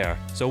on the air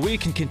so we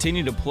can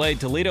continue to play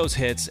Toledo's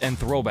hits and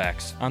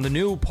throwbacks on the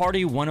new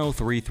Party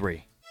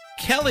 1033.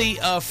 Kelly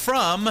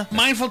from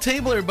Mindful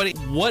Table, everybody.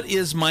 What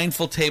is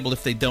Mindful Table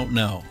if they don't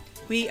know?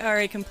 We are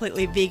a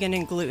completely vegan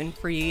and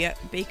gluten-free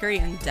bakery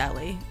and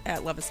deli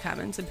at Lovis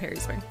Commons in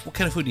Perrysburg. What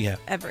kind of food do you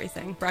have?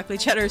 Everything. Broccoli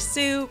cheddar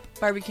soup,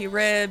 barbecue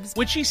ribs.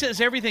 When she says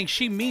everything,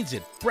 she means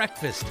it.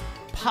 Breakfast,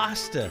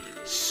 pasta,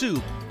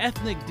 soup,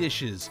 ethnic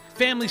dishes,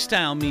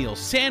 family-style meals,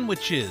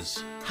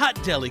 sandwiches,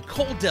 hot deli,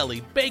 cold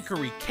deli,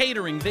 bakery,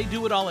 catering. They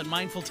do it all at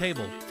Mindful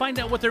Table. Find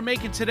out what they're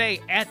making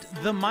today at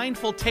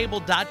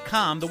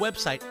themindfultable.com, the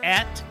website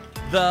at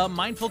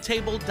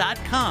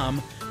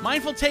themindfultable.com.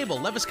 Mindful Table,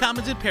 Levis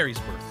Commons in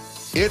Perrysburg.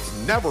 It's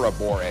never a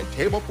bore at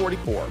Table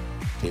 44.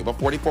 Table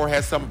 44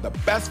 has some of the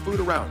best food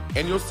around,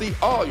 and you'll see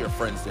all your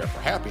friends there for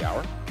happy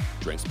hour.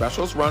 Drink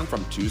specials run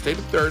from Tuesday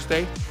to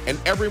Thursday, and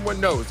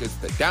everyone knows it's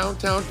the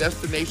downtown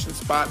destination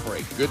spot for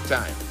a good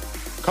time.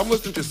 Come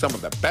listen to some of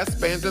the best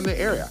bands in the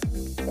area,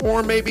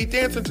 or maybe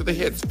dancing to the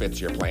hits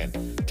fits your plan.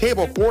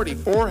 Table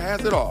 44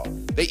 has it all.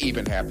 They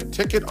even have a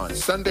ticket on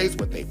Sundays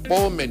with a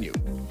full menu.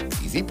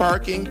 Easy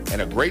parking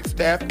and a great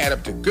staff add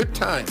up to good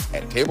times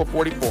at Table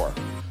 44.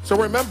 So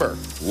remember,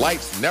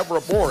 life's never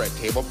a bore at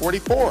Table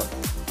 44.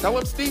 Tell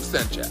them Steve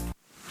sent you.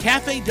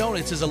 Cafe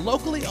Donuts is a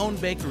locally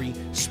owned bakery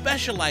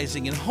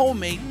specializing in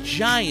homemade,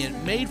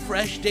 giant,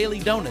 made-fresh daily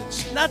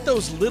donuts. Not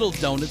those little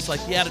donuts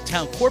like the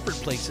out-of-town corporate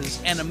places,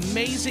 and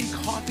amazing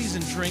coffees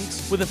and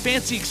drinks with a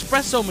fancy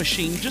espresso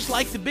machine just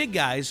like the big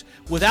guys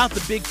without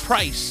the big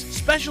price.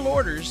 Special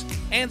orders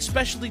and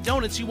specialty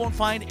donuts you won't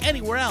find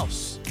anywhere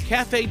else.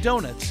 Cafe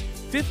Donuts,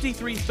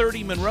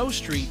 5330 Monroe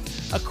Street,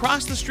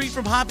 across the street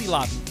from Hobby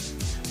Lobby,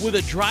 with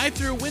a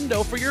drive-through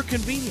window for your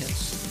convenience.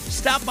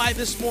 Stop by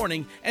this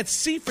morning and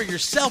see for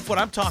yourself what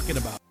I'm talking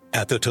about.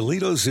 At the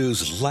Toledo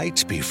Zoo's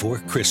Lights Before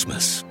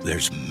Christmas,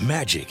 there's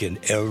magic in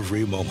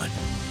every moment.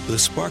 The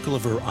sparkle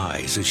of her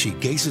eyes as she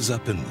gazes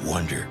up in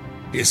wonder.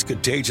 His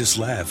contagious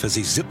laugh as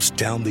he zips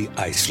down the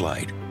ice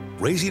slide.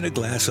 Raising a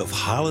glass of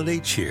holiday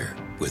cheer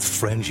with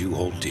friends you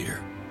hold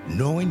dear.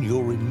 Knowing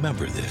you'll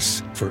remember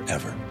this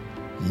forever.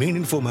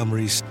 Meaningful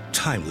memories,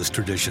 timeless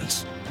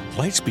traditions.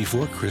 Lights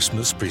Before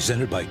Christmas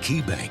presented by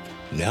KeyBank.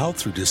 Now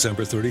through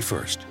December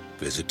 31st.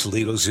 Visit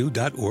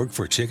ToledoZoo.org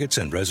for tickets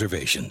and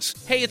reservations.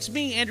 Hey, it's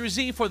me, Andrew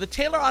Z, for the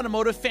Taylor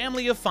Automotive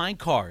family of fine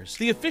cars,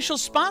 the official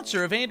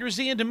sponsor of Andrew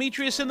Z and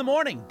Demetrius in the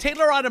Morning.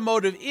 Taylor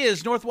Automotive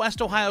is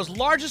Northwest Ohio's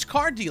largest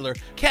car dealer.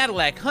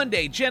 Cadillac,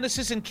 Hyundai,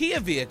 Genesis, and Kia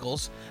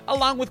vehicles,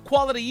 along with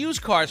quality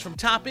used cars from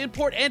top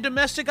import and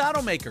domestic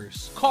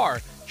automakers.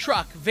 Car,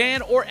 truck,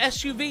 van, or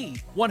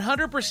SUV.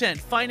 100%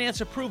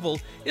 finance approval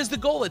is the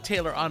goal at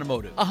Taylor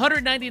Automotive.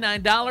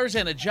 $199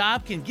 and a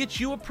job can get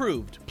you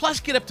approved.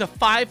 Plus, get up to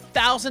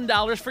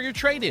 $5,000 for your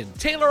trade-in.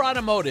 Taylor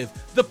Automotive,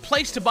 the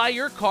place to buy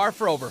your car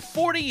for over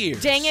 40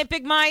 years. Dang it,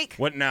 Big Mike.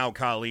 What now,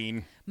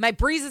 Colleen? My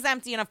breeze is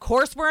empty, and of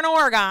course we're in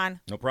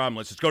Oregon. No problem.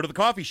 Let's just go to the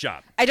coffee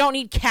shop. I don't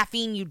need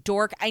caffeine, you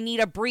dork. I need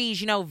a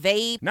breeze,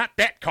 vape. Not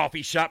that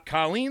coffee shop,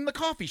 Colleen. The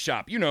coffee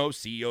shop.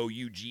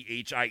 COUGHIE.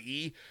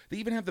 They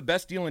even have the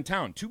best deal in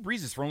town. 2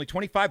 breezes for only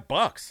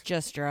 $25.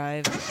 Just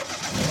drive.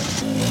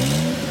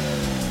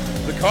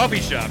 The Coffee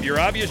Shop, your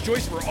obvious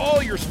choice for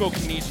all your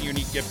smoking needs and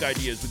unique gift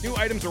ideas. With new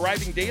items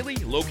arriving daily,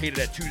 located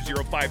at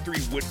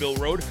 2053 Woodville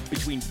Road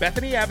between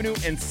Bethany Avenue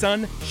and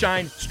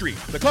Sunshine Street.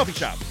 The Coffee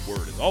Shop,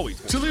 word is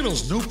always good.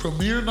 Toledo's new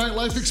premier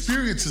nightlife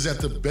experience is at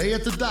the Bay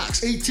at the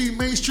Docks, 18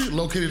 Main Street,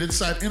 located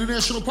inside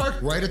International Park,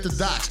 right at the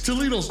docks.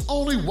 Toledo's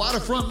only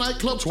waterfront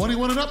nightclub,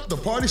 21 and up. The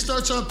party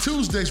starts on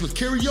Tuesdays with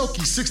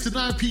karaoke, 6 to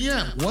 9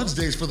 p.m.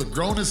 Wednesdays for the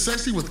grown and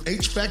sexy with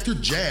H Factor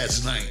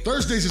Jazz Night.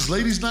 Thursdays is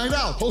Ladies Night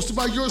Out, hosted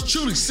by yours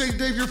truly, St.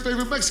 Dave, your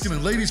favorite Mexican,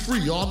 and ladies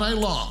free all night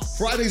long.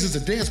 Fridays is a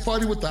dance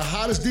party with the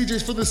hottest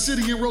DJs for the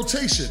city in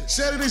rotation.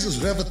 Saturdays is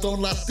Revathon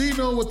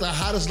Latino with the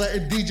hottest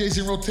Latin DJs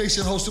in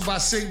rotation, hosted by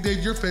St.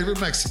 Dave, your favorite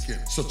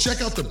Mexican. So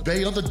check out the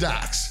Bay on the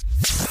Docks.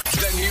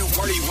 The new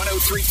Party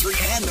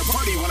 103.3 and the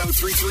Party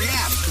 103.3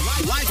 app.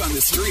 Live on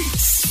the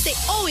streets. They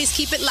always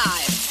keep it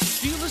live.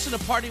 Do you listen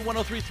to Party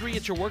 103.3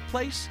 at your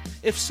workplace?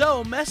 If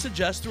so,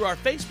 message us through our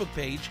Facebook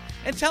page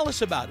and tell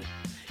us about it.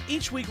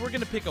 Each week, we're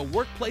going to pick a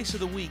workplace of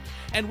the week,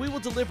 and we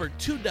will deliver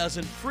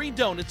 24 free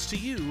donuts to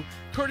you,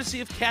 courtesy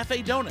of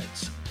Cafe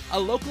Donuts, a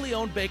locally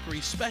owned bakery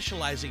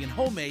specializing in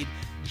homemade,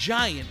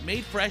 giant,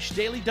 made-fresh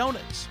daily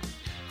donuts.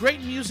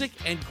 Great music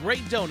and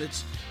great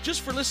donuts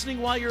just for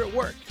listening while you're at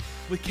work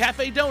with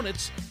Cafe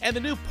Donuts and the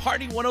new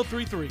Party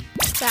 103.3.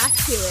 Back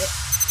to it.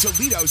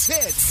 Toledo's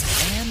hits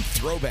and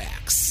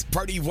throwbacks.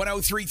 Party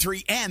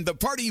 103.3 and the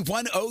Party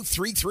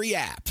 103.3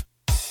 app.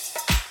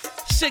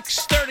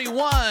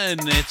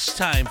 6:31. It's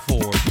time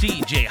for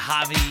DJ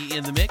Javi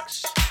in the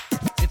mix.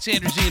 It's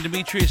Andrew Z and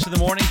Demetrius in the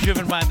morning,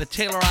 driven by the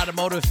Taylor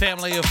Automotive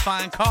family of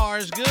fine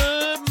cars.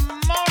 Good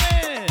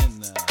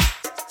morning.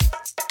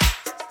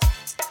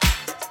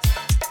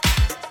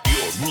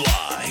 You're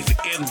live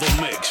in the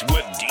mix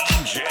with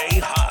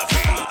DJ Javi.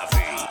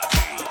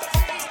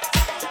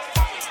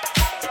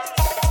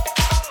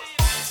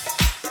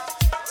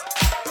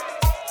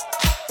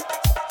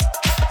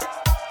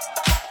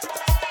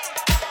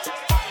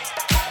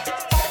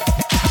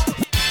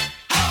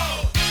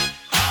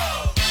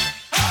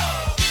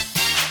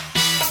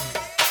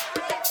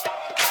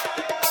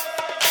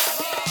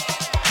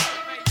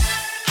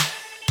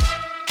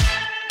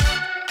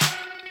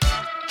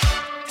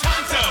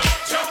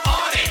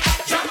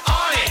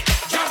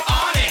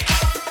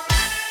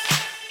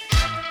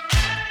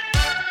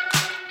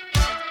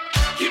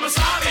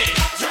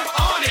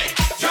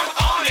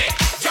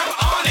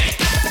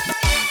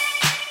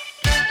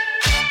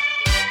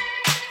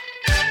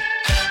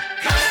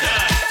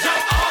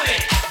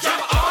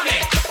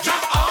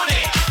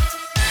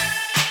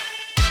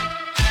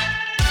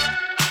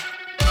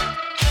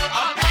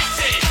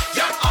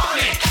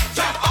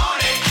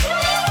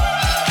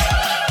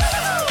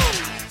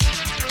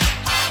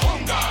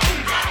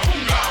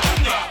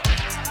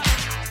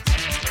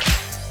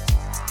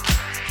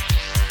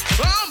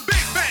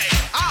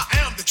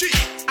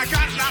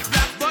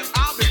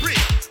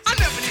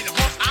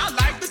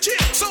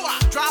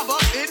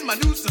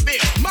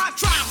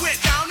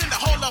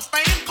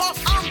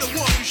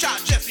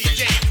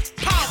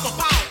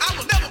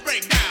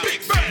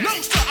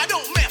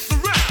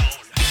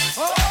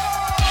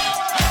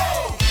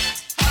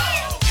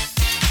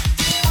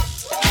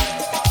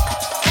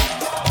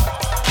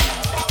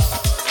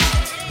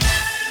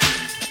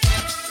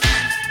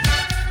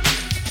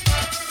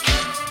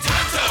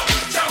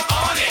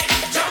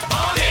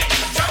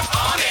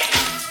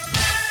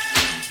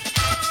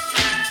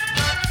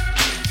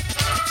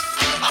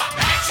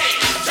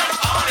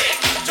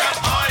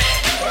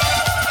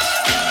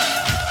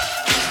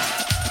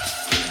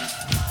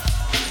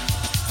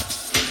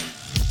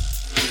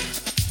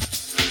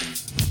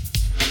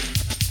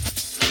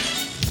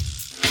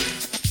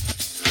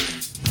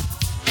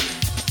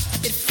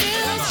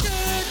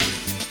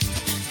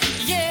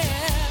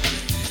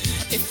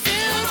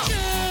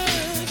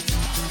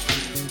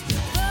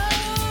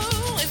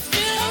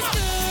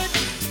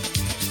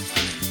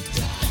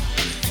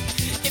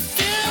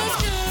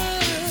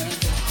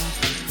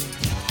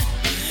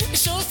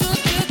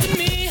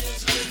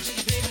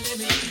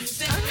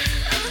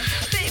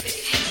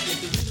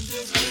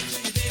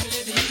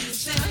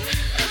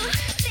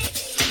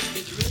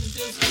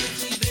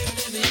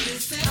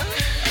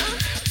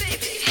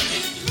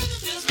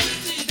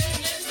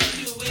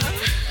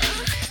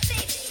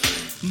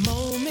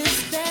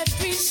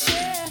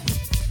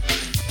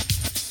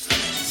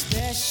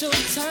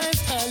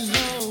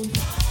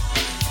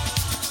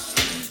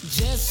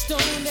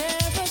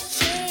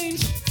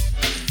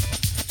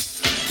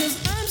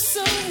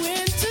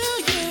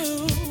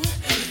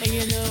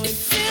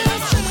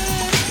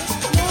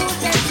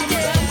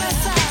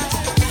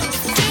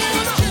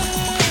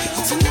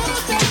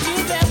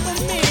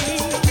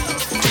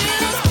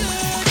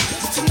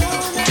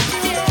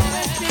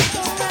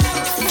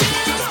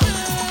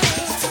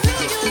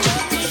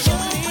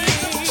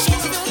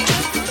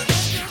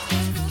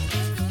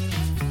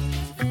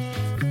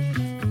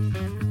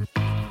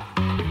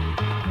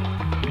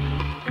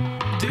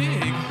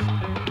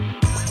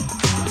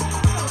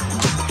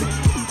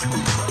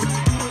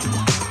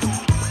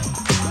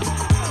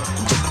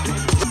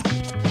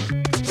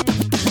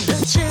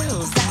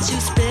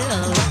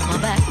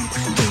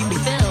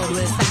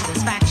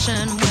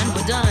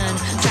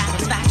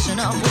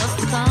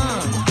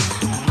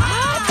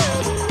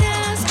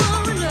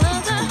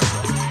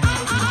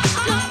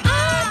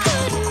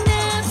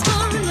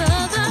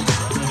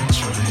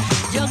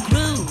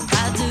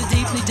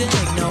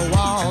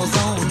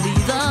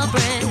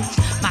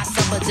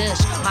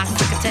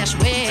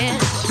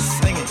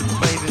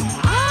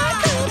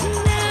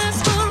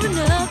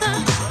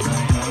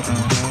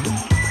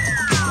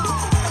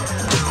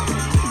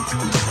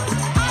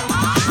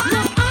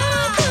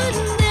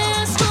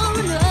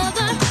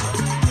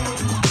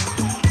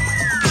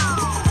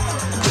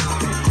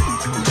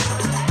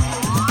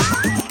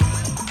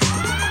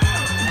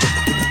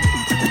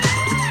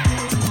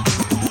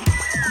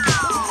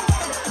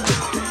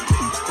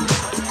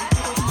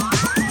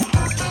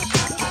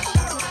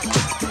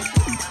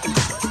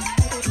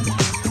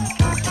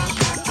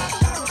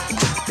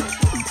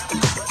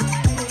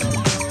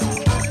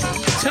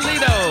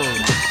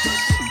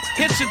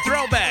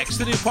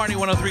 The new Party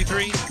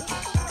 103.3.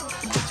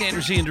 It's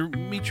Andrew Z and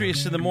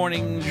Demetrius in the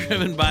morning,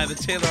 driven by the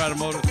Taylor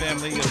Automotive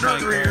family of fine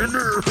cars.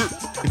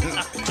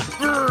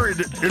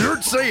 It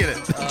hurts saying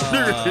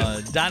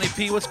it. Donnie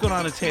P, what's going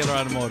on at Taylor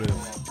Automotive?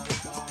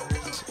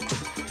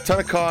 ton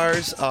of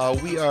cars.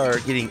 We are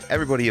getting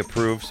everybody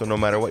approved, so no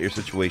matter what your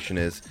situation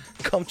is,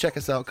 come check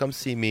us out. Come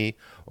see me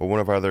or one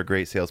of our other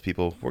great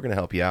salespeople. We're going to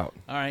help you out.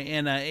 All right,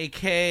 and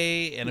AK,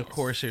 and of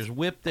course there's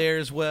Whip there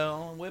as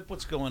well. Whip,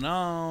 what's going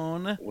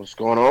on? What's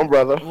going on,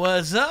 brother?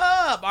 What's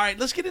up? All right,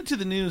 let's get into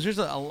the news. There's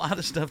a lot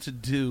of stuff to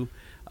do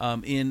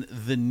in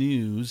the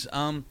news.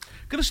 Going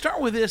to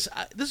start with this.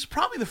 This is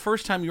probably the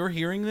first time you're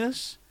hearing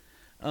this,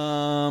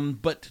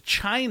 but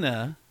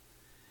China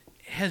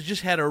has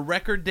just had a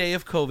record day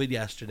of COVID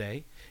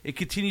yesterday. It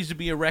continues to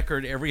be a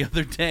record every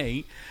other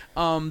day.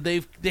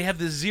 They have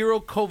the zero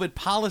COVID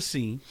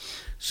policy,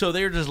 so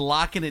they're just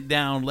locking it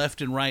down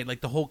left and right. Like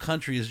the whole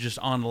country is just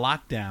on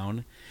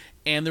lockdown.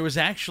 And there was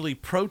actually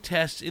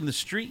protests in the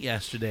street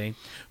yesterday,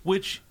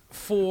 which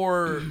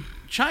for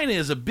China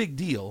is a big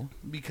deal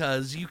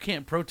because you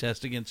can't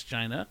protest against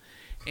China.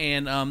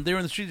 And they're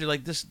in the street. They're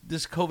like, this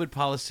COVID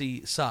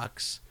policy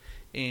sucks.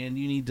 And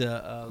you need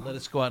to let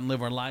us go out and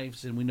live our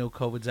lives. And we know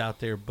COVID's out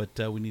there, but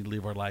we need to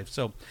live our lives.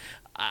 So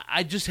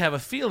I just have a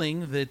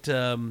feeling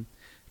that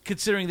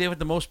considering they have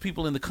the most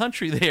people in the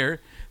country there,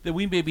 that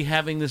we may be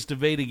having this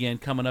debate again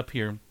coming up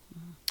here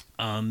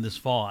this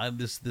fall,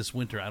 this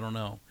winter. I don't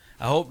know.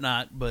 I hope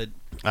not, but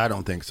I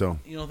don't think so.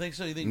 You don't think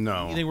so? You think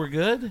no? You think we're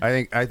good?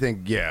 I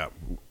think yeah.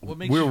 What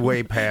makes we're you,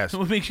 way past.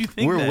 What makes you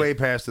think we're that? way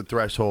past the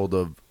threshold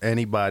of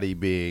anybody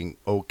being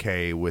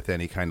okay with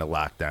any kind of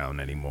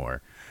lockdown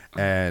anymore?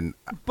 And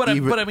but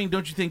I mean,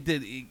 don't you think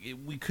that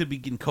we could be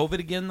getting COVID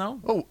again, though?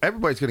 Oh,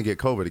 everybody's going to get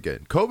COVID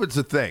again. COVID's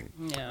a thing.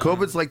 Yeah.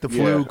 COVID's like the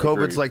flu.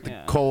 COVID's like the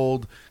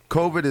cold.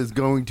 COVID is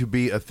going to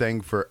be a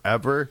thing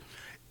forever.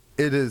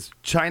 It is.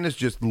 China's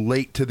just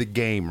late to the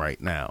game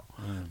right now.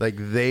 Like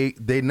they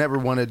never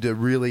wanted to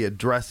really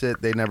address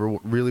it. They never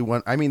really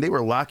want. I mean, they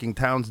were locking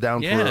towns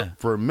down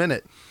for a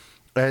minute,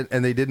 and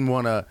they didn't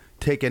want to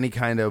take any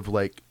kind of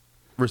like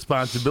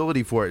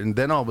responsibility for it. And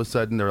then all of a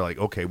sudden they're like,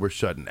 okay, we're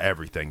shutting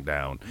everything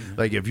down.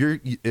 Like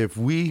if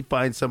we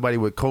find somebody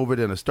with COVID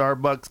in a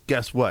Starbucks,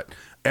 guess what?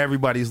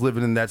 Everybody's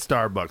living in that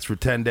Starbucks for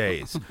 10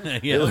 days.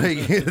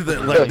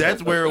 Like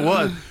that's where it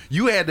was.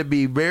 You had to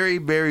be very,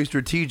 very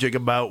strategic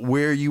about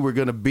where you were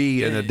going to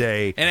be in a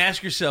day. And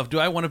ask yourself, do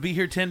I want to be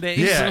here 10 days?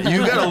 Yeah,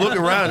 you got to look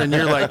around and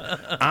you're like,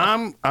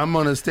 I'm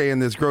going to stay in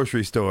this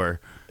grocery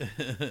store.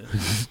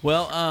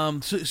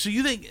 Well, so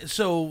you think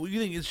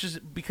it's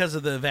just because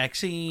of the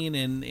vaccine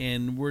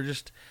and we're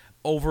just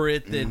over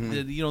it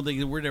that you don't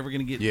think that we're never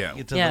going to get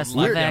to the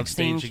lockdown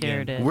stage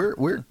again?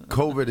 We're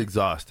COVID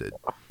exhausted.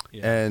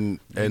 And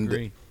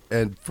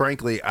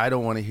frankly, I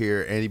don't want to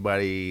hear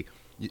anybody.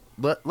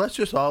 Let's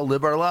just all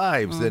live our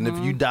lives. And if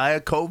you die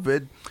of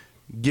COVID,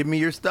 give me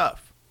your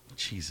stuff.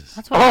 Jesus,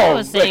 that's what I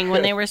was saying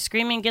when they were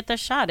screaming, "Get the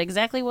shot!"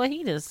 Exactly what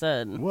he just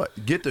said. What?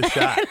 Get the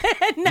shot?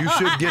 No, you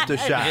should get the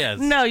shot. Yes.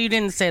 No, you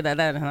didn't say that.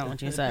 That is not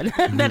what you said.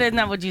 That is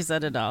not what you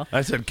said at all.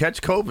 I said,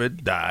 catch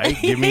COVID, die,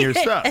 give me your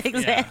stuff.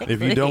 Exactly.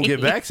 If you don't get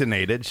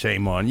vaccinated,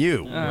 shame on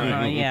you.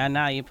 Yeah,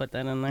 now you put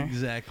that in there.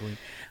 Exactly.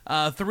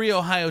 3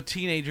 Ohio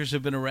teenagers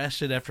have been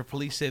arrested after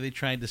police say they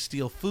tried to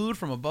steal food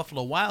from a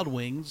Buffalo Wild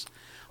Wings.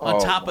 On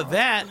top of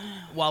that,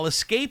 while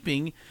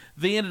escaping,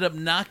 they ended up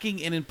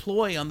knocking an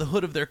employee on the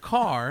hood of their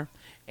car,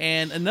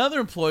 and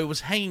another employee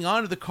was hanging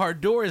onto the car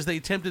door as they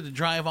attempted to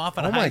drive off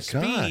at a high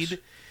speed.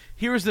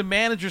 Here is the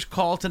manager's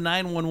call to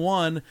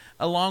 911,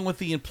 along with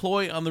the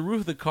employee on the roof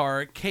of the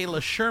car,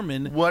 Kayla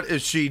Sherman. What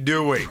is she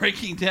doing?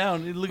 Breaking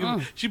down. Look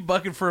at she's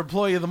bucking for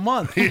Employee of the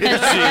Month. Yes,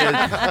 she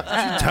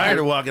is. She's tired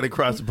of walking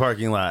across the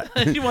parking lot.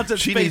 She wants that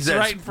space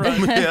right in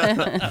front.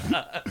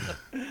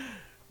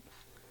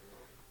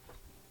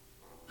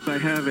 I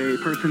have a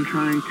person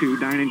trying to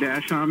dine and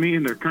dash on me,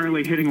 and they're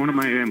currently hitting one of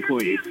my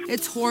employees.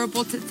 It's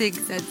horrible to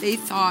think that they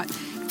thought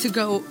to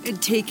go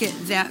and take it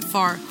that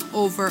far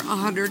over a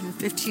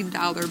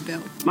 $115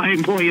 bill. My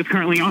employee is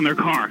currently on their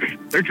car.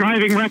 They're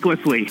driving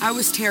recklessly. I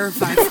was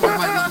terrified for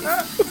my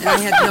life, and I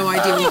had no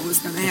idea what was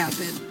going to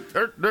happen.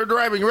 They're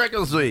driving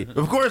recklessly.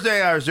 Of course they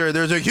are, sir.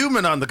 There's a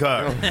human on the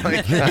car.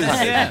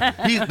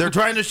 They're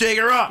trying to shake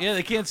her off. Yeah,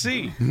 they can't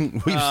see.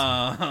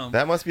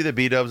 That must be the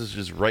B-Dubs is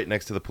just right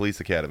next to the police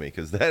academy,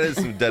 because that is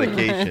some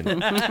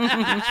dedication.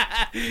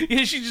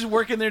 Yeah, she's just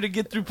working there to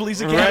get through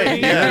police academy.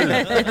 Right,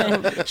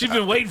 yeah. She's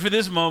been waiting for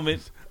this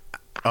moment.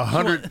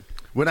 100.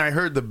 When I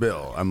heard the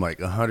bill, I'm like,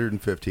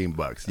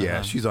 $115.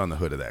 Yeah, she's on the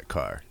hood of that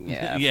car.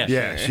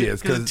 Yeah, she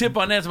is. Because the tip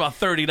on that's about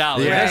 $30. Yeah.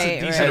 That's a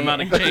decent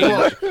amount of change.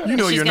 Well, you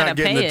know you're not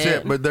getting the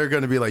tip, but they're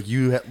going to be like,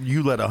 you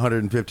let a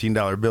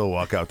 $115 bill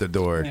walk out the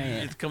door.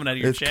 It's coming out of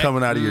your check. It's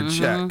coming out of your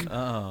check.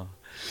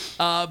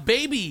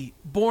 Baby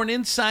born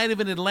inside of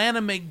an Atlanta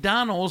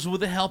McDonald's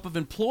with the help of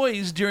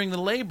employees during the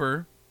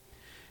labor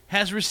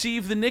has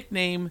received the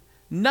nickname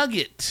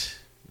Nugget.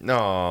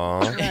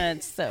 No,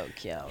 that's so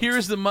cute. Here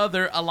is the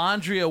mother,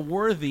 Alondria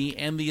Worthy,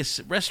 and the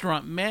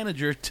restaurant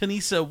manager,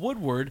 Tanisa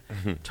Woodward,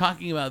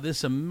 talking about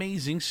this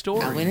amazing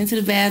story. I went into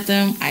the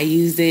bathroom. I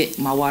used it.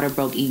 My water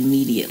broke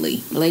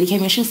immediately. The lady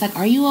came in. She was like,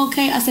 "Are you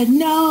okay?" I said,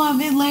 "No,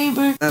 I'm in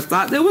labor." I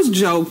thought they was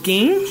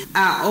joking.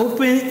 I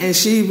opened and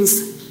she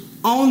was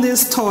on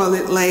this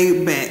toilet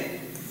laid back,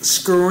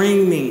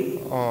 screaming.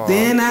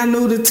 Then I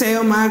knew to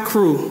tell my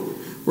crew,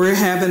 we're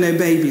having a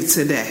baby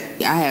today.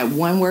 I had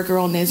one worker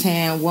on this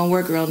hand, one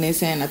worker on this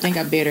hand. I think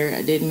I bit her.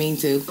 I didn't mean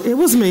to. It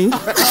was me. We're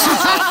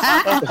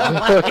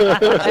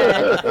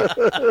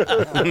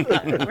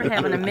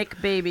having a Mick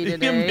baby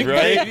today.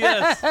 Right?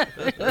 Yes.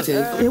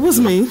 It was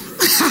me.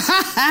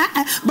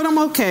 But I'm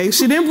okay.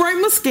 She didn't break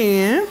my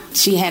skin.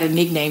 She had a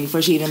nickname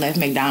before she even left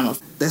McDonald's.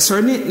 That's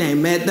her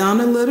nickname,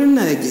 McDonald Little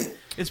Nugget.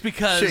 It's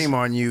because... Shame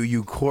on you,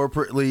 you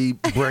corporately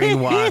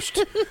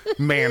brainwashed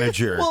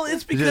manager. Well,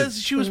 it's because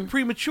she was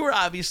premature,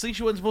 obviously.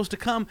 She wasn't supposed to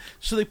come,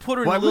 so they put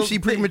her in Why a little... was she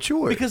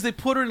premature? Because they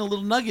put her in a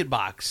little nugget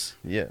box.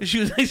 Yeah.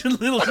 She was nice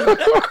and little...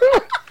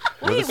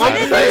 Wait, what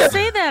did they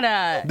say that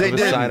at? They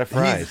did. Side of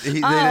fries.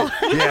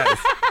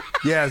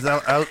 Yes,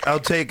 I'll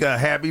take a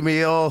Happy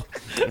Meal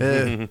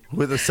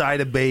with a side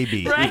of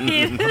baby.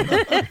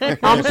 Right.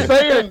 I'm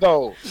saying,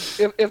 though,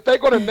 if they're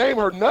going to name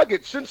her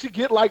Nugget, shouldn't she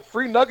get, like,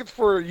 free nuggets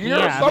for a year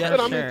or something?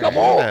 I mean, come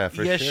on. Yeah,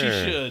 for Yes, sure.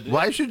 she should.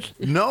 Why should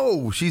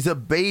no? She's a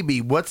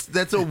baby.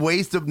 That's a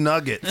waste of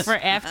nuggets. For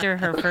after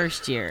her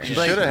first year. She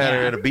should have had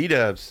her at a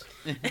B-dubs.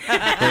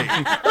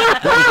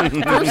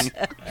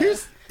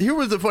 Here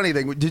was the funny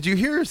thing. Did you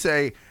hear her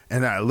say?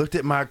 And I looked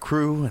at my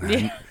crew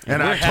and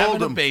I told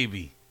them,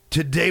 baby.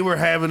 Today we're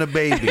having a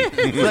baby.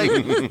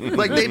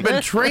 like they've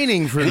been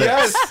training for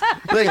this.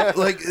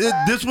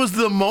 This was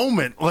the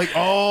moment. Like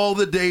all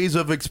the days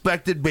of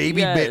expected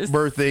baby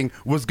birthing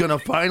was gonna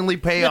finally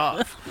pay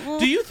off.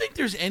 Do you think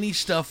there's any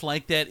stuff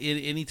like that in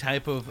any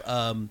type of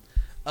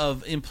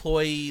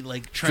employee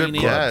like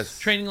training? Yes.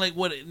 Training like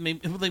what?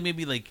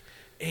 Maybe like,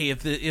 hey,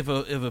 if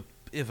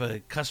a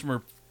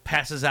customer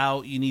passes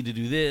out, you need to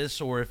do this,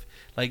 or if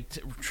like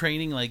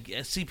training like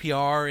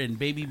CPR and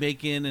baby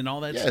bacon and all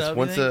that stuff.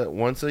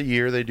 Once a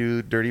year they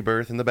do dirty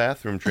birth in the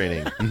bathroom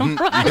training. It's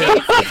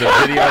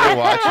a video to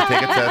watch. You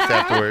take a test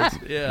afterwards.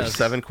 There's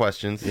 7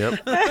 questions.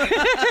 Yep.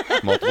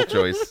 Multiple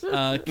choice.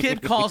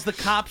 Kid calls the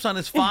cops on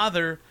his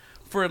father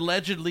for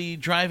allegedly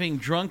driving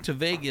drunk to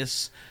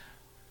Vegas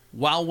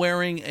while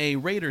wearing a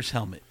Raiders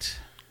helmet.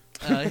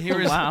 Here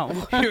is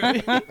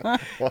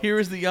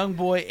the young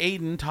boy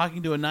Aiden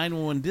talking to a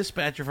 911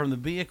 dispatcher from the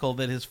vehicle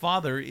that his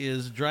father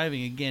is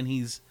driving. Again,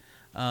 he's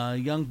a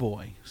young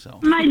boy. So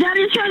my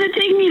daddy's trying to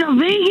take me to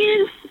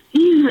Vegas.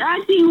 He's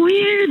acting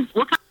weird.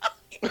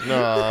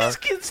 This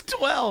kid's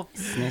 12.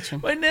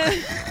 Snitching.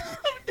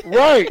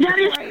 Right.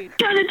 Daddy's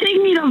trying to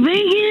take me to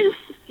Vegas.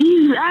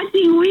 He's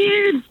acting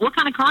weird. What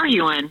kind of car are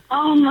you in?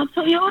 A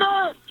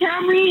Toyota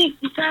Camry.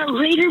 It's got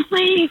Raider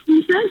plate.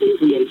 He says he's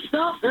getting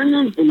stuff and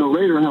then in a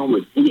Raider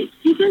helmet. He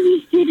says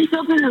he's getting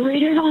stuff in a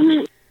Raider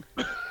helmet.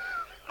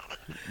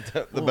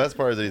 The best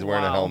part is that he's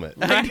wearing a helmet.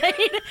 Right? At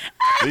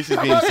least he's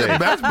being safe. The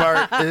best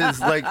part is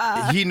like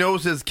he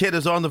knows his kid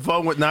is on the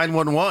phone with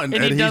 911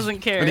 and he doesn't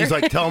care. And he's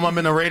like, tell him I'm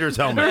in a Raiders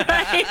helmet.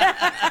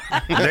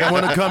 They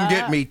want to come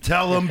get me.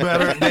 Tell them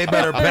they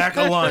better pack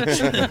a lunch.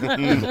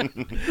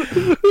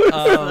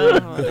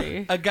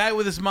 A guy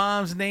with his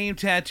mom's name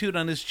tattooed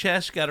on his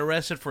chest got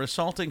arrested for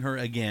assaulting her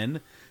again.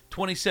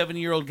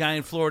 27-year-old guy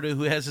in Florida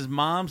who has his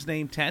mom's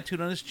name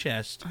tattooed on his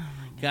chest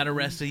got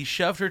arrested. He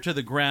shoved her to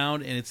the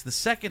ground, and it's the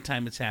second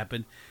time it's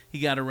happened. He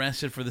got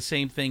arrested for the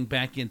same thing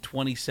back in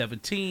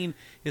 2017.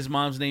 His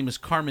mom's name is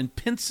Carmen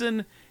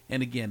Pinson,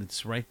 and again,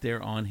 it's right there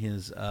on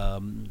his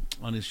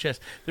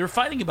chest. They were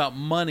fighting about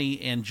money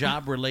and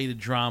job-related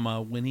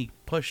drama when he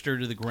pushed her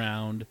to the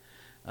ground.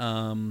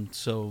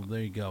 So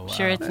there you go.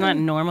 Sure, it's not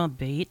Norma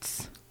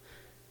Bates.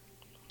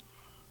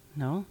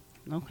 No?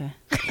 Okay.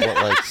 What,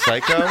 like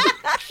Psycho?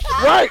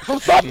 Right, from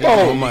Psycho.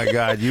 Oh my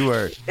God, you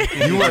are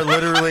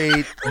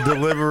literally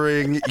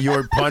delivering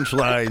your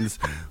punchlines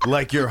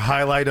like your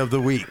highlight of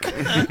the week.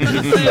 It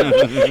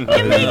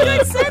made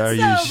good sense Are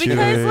you though, sure?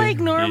 because like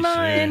Norma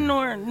and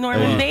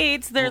Norman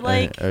Bates, they're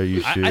like. Are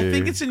you sure? I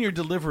think it's in your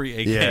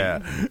delivery, AK.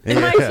 Yeah.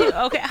 Am I too?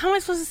 Okay, how am I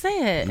supposed to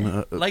say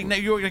it? Like now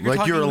you're like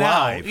talking you're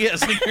alive. Now.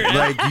 Yes,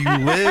 like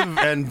you live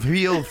and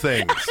feel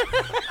things.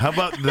 How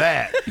about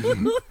that?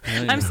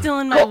 I'm still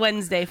in my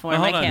Wednesday form. I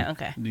Hold on. can't.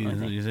 Okay. Do you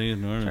think it's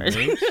Norman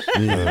Sorry. Bates?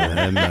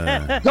 Yeah,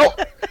 and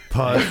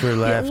pause for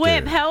laughter.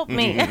 Whip, help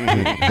me. Go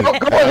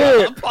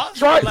ahead.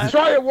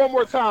 Try it one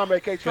more time,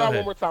 AK. Try it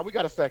one more time. We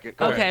got a second.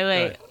 Go Okay, ahead.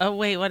 wait. Oh,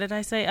 wait. What did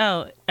I say?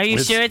 Oh, are you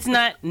sure it's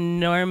not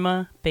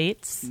Norma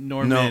Bates?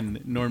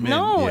 Norman.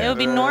 No, Yeah. it would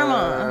be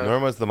Norma.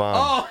 Norma's the mom.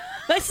 Oh.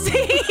 Let's see.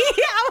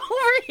 I'm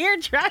over here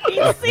trying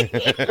to see.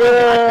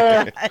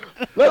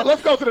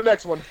 Let's go to the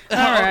next one. All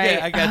right.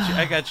 Okay,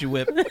 I got you,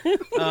 Whip.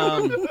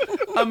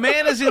 A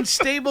man is in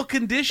stable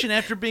condition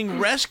after being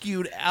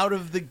rescued out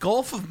of the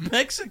Gulf of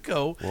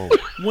Mexico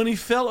when he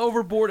fell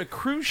overboard a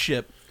cruise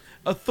ship.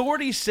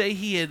 Authorities say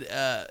he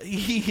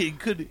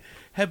could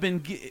have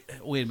been.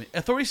 Wait a minute.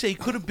 Authorities say he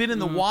could have been in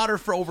the water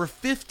for over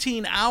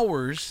 15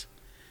 hours.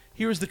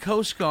 Here's the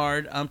Coast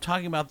Guard. I'm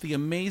talking about the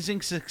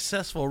amazing,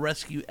 successful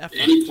rescue effort.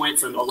 At any point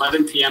from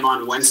 11 p.m.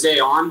 on Wednesday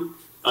on,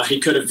 He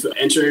could have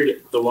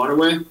entered the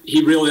waterway.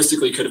 He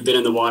realistically could have been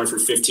in the water for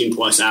 15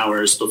 plus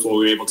hours before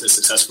we were able to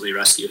successfully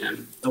rescue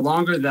him. The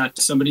longer that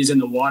somebody's in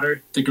the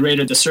water, the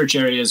greater the search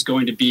area is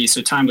going to be,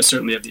 so time was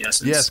certainly of the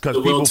essence. Yes, because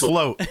people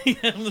float.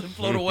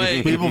 Float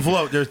away. People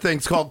float. There's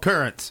things called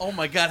currents. Oh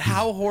my God!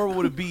 How horrible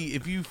would it be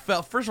if you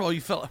fell? First of all,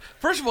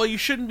 you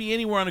shouldn't be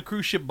anywhere on a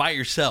cruise ship by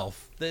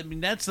yourself. I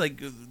mean, that's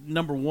like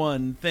number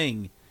one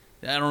thing.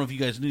 I don't know if you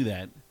guys knew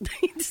that.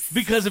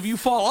 Because if you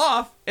fall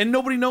off and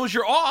nobody knows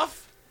you're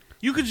off,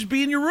 you could just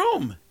be in your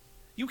room.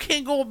 You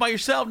can't go by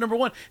yourself, number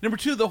one. Number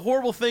two, the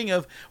horrible thing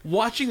of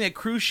watching that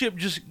cruise ship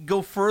just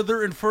go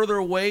further and further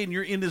away, and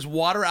you're in this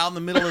water out in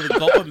the middle of the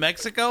Gulf of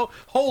Mexico.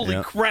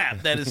 Holy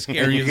crap, that is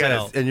scary as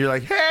hell. And you're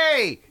like,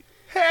 hey!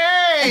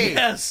 Hey!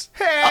 Yes.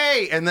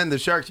 Hey! And then the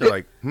sharks are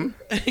like,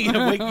 Did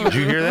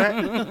you hear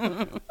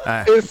that?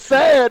 It's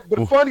sad,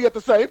 but funny at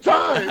the same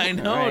time. I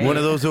know. One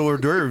of those hors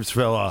d'oeuvres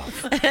fell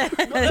off.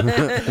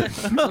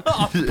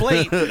 Off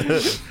plate.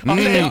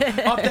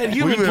 Off that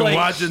human We've been plate.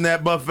 watching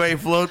that buffet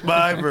float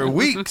by for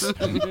weeks.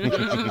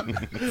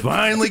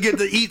 Finally get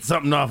to eat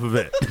something off of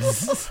it.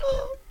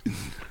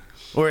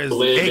 Or as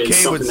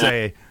AK would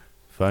say,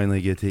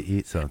 finally get to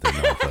eat something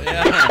off of it.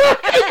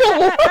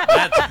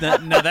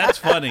 That's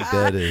funny.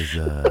 That is,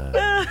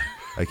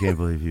 I can't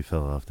believe you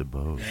fell off the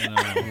boat.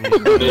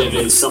 It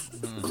is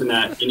something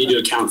that you need to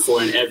account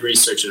for in every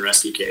search and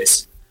rescue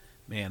case.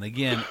 Man,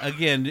 again,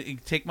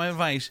 take my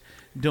advice.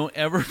 Don't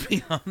ever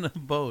be on a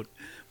boat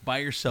by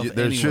yourself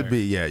There anywhere. should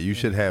be, you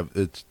should have,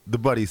 the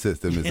buddy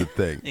system is a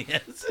thing.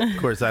 Yes. Of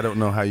course, I don't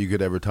know how you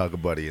could ever talk a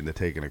buddy into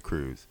taking a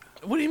cruise.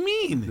 What do you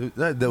mean?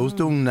 Those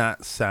do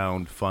not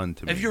sound fun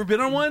to me. Have you ever been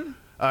on one?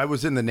 I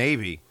was in the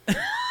Navy.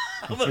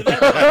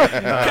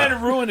 Kind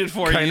of ruined it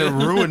for you. Kind of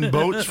ruined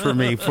boats for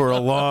me for a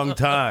long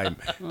time.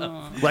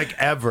 Like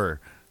ever.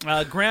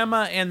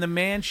 Grandma and the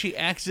man she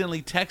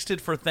accidentally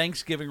texted for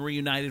Thanksgiving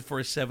reunited for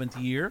a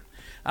 7th year.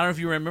 I don't know if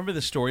you remember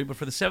the story, but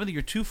for the 7th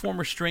year, 2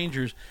 former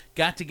strangers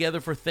got together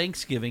for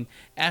Thanksgiving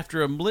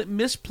after a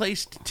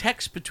misplaced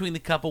text between the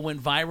couple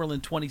went viral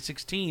in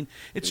 2016.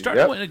 It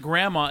started when a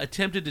grandma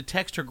attempted to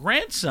text her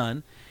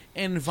grandson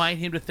and invite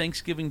him to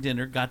Thanksgiving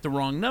dinner, got the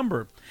wrong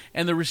number.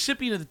 And the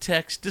recipient of the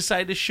text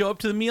decided to show up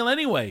to the meal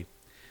anyway.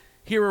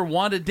 Here are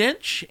Wanda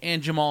Dench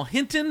and Jamal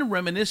Hinton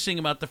reminiscing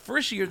about the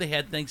first year they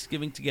had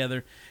Thanksgiving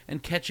together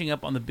and catching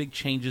up on the big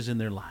changes in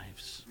their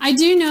lives. I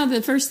do know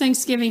the first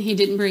Thanksgiving he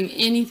didn't bring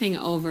anything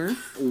over.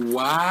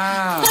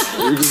 Wow.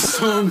 You're just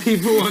throwing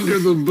people under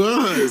the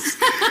bus.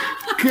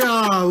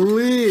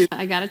 Golly.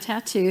 I got a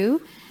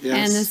tattoo.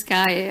 Yes. And this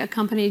guy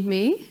accompanied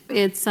me.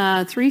 It's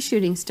 3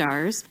 shooting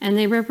stars, and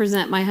they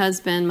represent my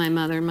husband, my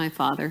mother, and my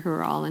father, who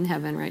are all in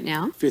heaven right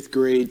now. 5th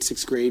grade,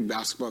 6th grade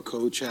basketball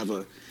coach. I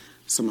have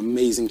some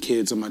amazing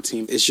kids on my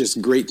team. It's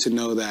just great to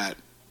know that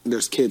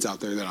there's kids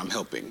out there that I'm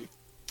helping.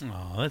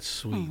 Oh, that's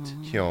sweet.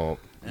 Yo.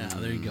 Yeah,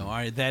 there you go. All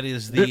right, that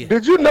is the...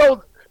 Did you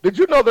know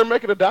they're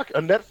making a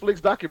Netflix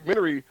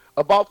documentary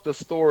about the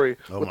story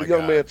with the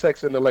young man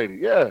texting the lady?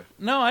 Yeah.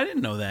 No, I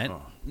didn't know that.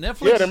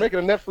 Netflix. Yeah, they're making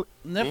a Netflix.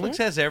 Netflix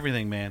has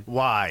everything, man.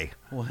 Why?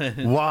 Have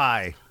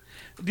Why?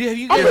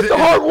 you? It's a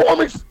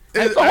heartwarming.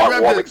 It's a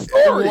heartwarming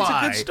story. It's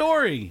a good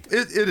story.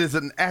 It is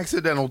an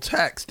accidental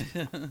text.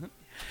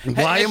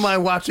 Why am I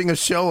watching a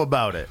show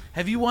about it?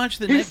 Have you watched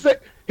the?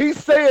 He's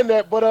saying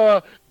that,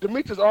 but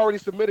Demetrius already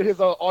submitted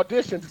his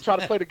audition to try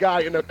to play the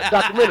guy in the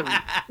documentary.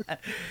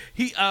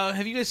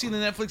 Have you guys seen the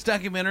Netflix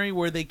documentary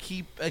where they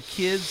keep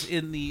kids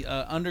in the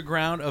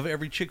underground of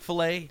every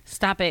Chick-fil-A?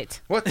 Stop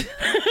it. What?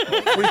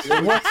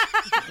 What?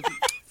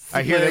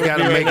 I hear they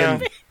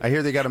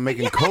got them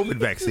making COVID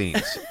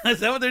vaccines. Is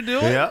that what they're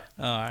doing? Yep.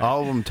 All right.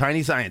 All of them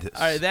tiny scientists.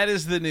 All right, that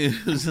is the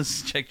news.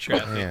 Let's check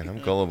traffic. Man,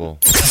 I'm gullible.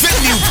 The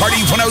new Party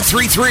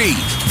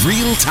 103.3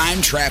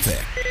 Real-Time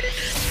Traffic.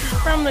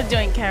 From the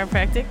Joint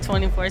Chiropractic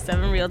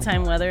 24/7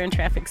 Real-Time Weather and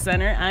Traffic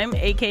Center, I'm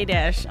AK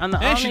Dash on the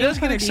Hey, she all-new does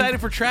get Party.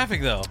 excited for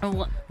traffic, though.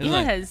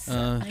 Yes.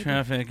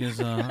 Traffic is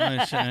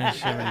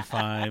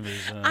I-75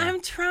 is.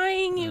 I'm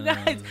trying, you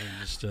guys.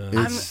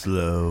 It's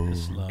slow.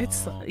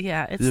 It's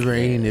yeah. It's It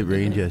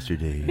rained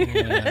yesterday.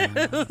 Yeah.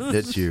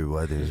 That's your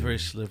weather. It's very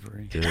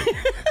slippery.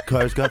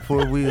 Car's got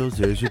 4 wheels.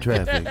 There's your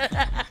traffic.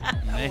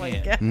 Oh my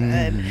God.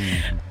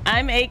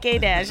 I'm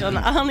AK Dash on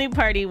the all-new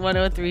Party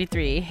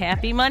 103.3.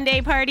 Happy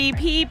Monday, party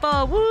people!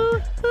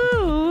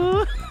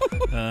 Woo-hoo!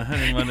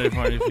 Happy Monday,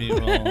 party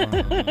people.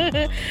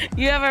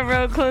 You have a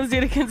road closed due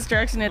to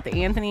construction at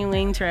the Anthony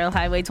Wayne Trail,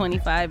 Highway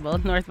 25,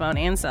 both northbound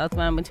and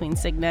southbound between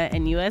Cigna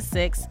and US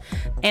 6,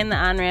 and the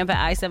on-ramp at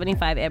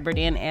I-75 at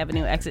Berdan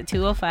Avenue, exit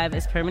 205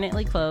 is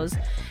permanently closed,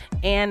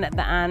 and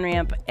the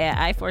on-ramp at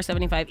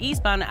I-475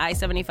 eastbound at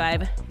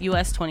I-75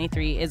 US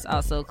 23 is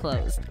also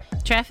closed.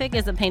 Traffic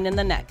is a pain in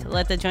the neck.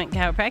 Let the Joint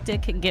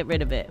Chiropractic get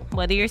rid of it.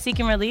 Whether you're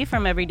seeking relief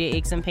from everyday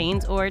aches and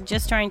pains or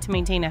just trying to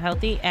maintain a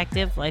healthy,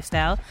 active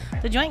lifestyle,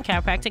 the Joint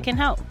Chiropractic can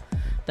help.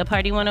 The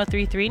Party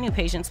 103.3 new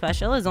patient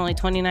special is only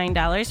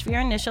 $29 for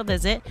your initial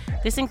visit.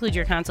 This includes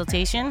your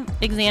consultation,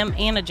 exam,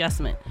 and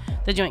adjustment.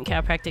 The Joint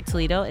Chiropractic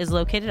Toledo is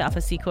located off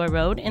of Secor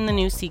Road in the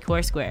new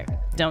Secor Square.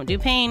 Don't do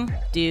pain,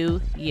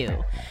 do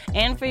you.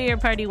 And for your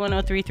Party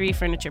 1033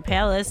 Furniture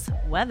Palace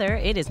weather,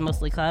 it is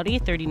mostly cloudy,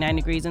 39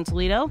 degrees in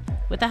Toledo,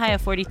 with a high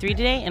of 43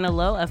 today and a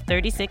low of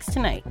 36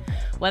 tonight.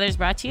 Weather is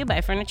brought to you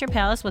by Furniture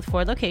Palace with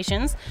 4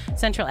 locations: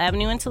 Central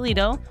Avenue in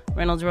Toledo,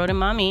 Reynolds Road in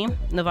Maumee,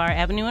 Navarre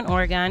Avenue in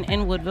Oregon,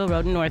 and Woodville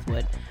Road in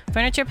Northwood.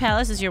 Furniture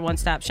Palace is your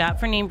one-stop shop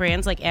for name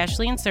brands like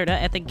Ashley and Serta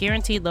at the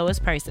guaranteed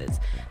lowest prices.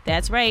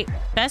 That's right,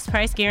 best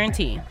price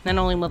guarantee. Not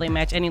only will they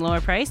match any lower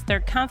price,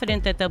 they're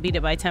confident that they'll beat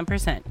it by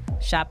 10%.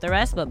 Shop the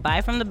rest, but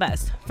buy from the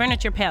best.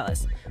 Furniture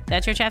Palace.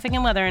 That's your traffic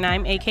and weather, and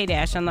I'm AK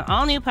Dash on the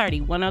all-new Party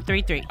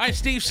 1033. All right,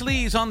 Steve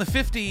Sleaze on the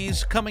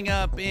 50s coming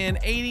up in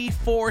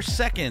 84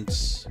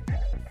 seconds.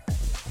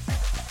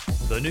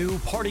 The new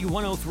Party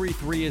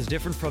 1033 is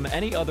different from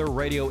any other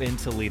radio in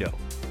Toledo.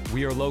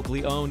 We are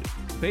locally owned,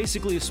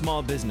 basically a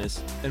small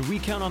business, and we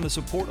count on the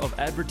support of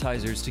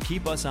advertisers to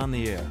keep us on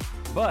the air.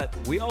 But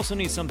we also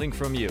need something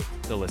from you,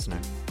 the listener.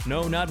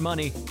 No, not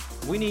money.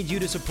 We need you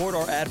to support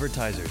our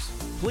advertisers.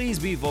 Please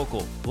be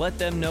vocal. Let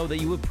them know that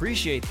you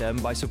appreciate them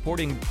by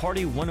supporting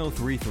Party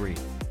 1033.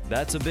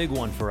 That's a big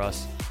one for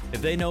us.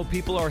 If they know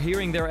people are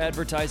hearing their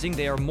advertising,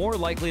 they are more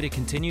likely to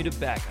continue to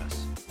back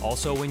us.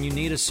 Also, when you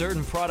need a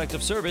certain product or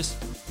service,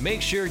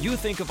 make sure you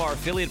think of our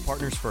affiliate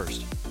partners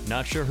first.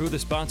 Not sure who the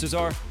sponsors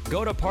are?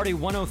 Go to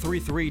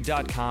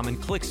party1033.com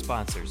and click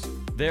sponsors.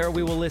 There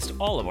we will list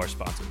all of our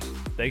sponsors.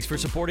 Thanks for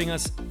supporting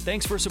us,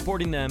 thanks for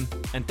supporting them,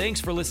 and thanks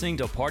for listening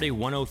to Party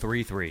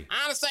 1033.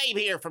 Honest Abe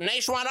here from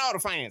Nationwide Auto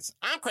Finance.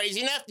 I'm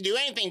crazy enough to do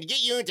anything to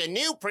get you into a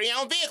new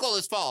pre-owned vehicle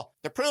this fall.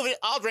 To prove it,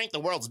 I'll drink the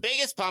world's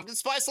biggest pumpkin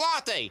spice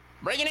latte.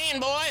 Bring it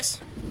in, boys.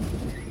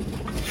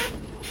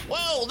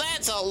 Whoa,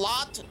 that's a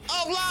lot.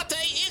 Oh,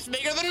 latte, it's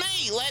bigger than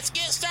me. Let's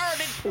get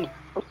started.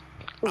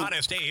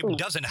 Honest Abe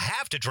doesn't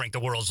have to drink the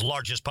world's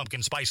largest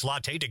pumpkin spice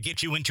latte to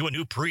get you into a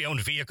new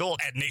pre-owned vehicle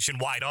at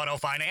Nationwide Auto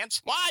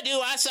Finance. Why do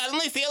I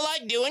suddenly feel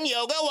like doing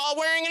yoga while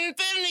wearing an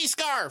infinity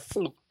scarf?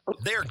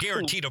 Their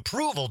guaranteed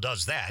approval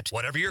does that.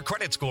 Whatever your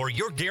credit score,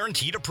 you're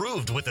guaranteed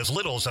approved with as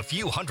little as a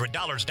few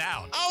 $100s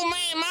down. Oh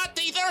man, my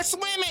teeth are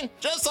swimming,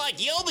 just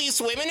like you'll be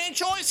swimming in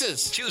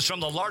choices. Choose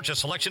from the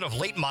largest selection of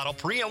late model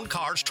pre-owned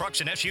cars,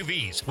 trucks, and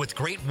SUVs with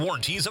great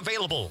warranties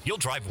available. You'll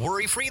drive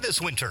worry-free this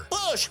winter.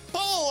 Push,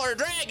 pull, or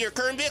drag your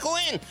current vehicle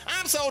in.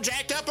 I'm so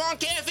jacked up on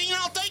caffeine,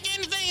 I'll take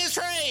anything as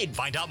trade.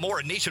 Find out more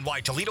at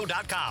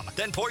nationwidetoledo.com.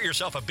 Then pour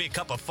yourself a big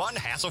cup of fun,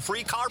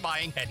 hassle-free car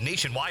buying at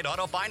Nationwide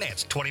Auto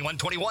Finance,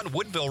 2121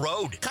 Woodville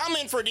Road. Come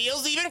in for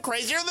deals even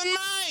crazier than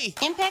me.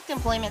 Impact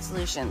Employment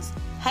Solutions,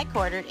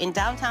 headquartered in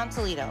downtown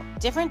Toledo.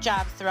 Different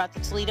jobs throughout the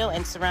Toledo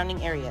and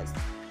surrounding areas.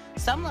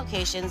 Some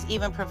locations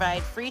even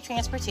provide free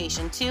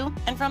transportation to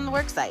and from the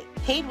worksite,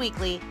 paid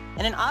weekly,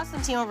 and an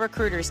awesome team of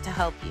recruiters to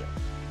help you.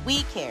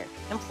 We care.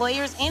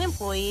 Employers and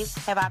employees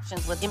have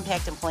options with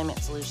Impact Employment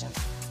Solutions.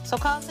 So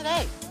call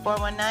today,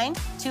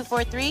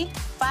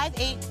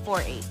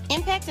 419-243-5848.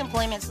 Impact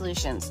Employment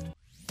Solutions.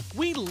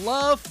 We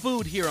love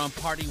food here on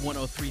Party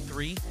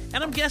 1033,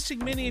 and I'm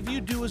guessing many of you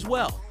do as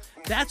well.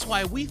 That's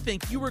why we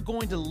think you are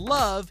going to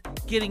love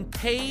getting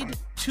paid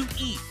to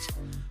eat.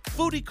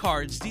 Foodie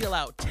Cards deal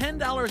out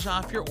 $10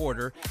 off your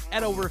order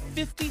at over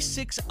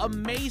 56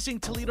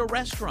 amazing Toledo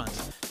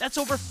restaurants. That's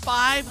over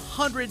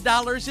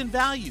 $500 in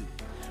value.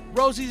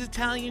 Rosie's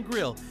Italian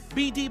Grill,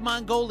 BD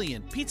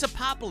Mongolian, Pizza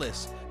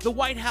Popolis, the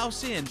White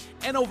House Inn,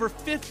 and over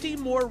 50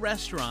 more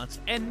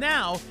restaurants. And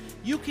now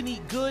you can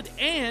eat good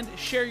and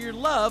share your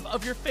love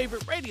of your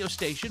favorite radio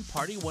station,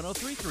 Party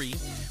 1033,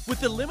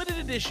 with the limited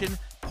edition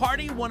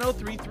Party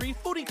 1033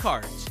 Foodie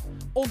Cards.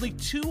 Only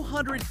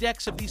 200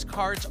 decks of these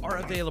cards are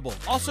available.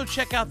 Also,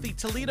 check out the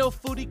Toledo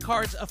Foodie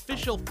Cards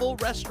official full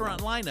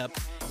restaurant lineup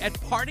at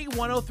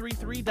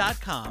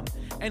party1033.com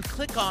and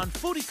click on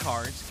Foodie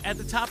Cards at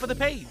the top of the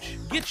page.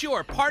 Get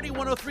your Party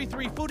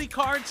 1033 Foodie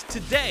Cards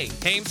today.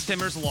 Hames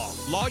Timmers Law.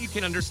 Law you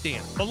can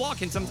understand. The law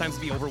can sometimes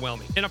be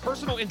overwhelming. In a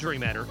personal injury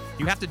matter,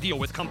 you have to deal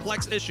with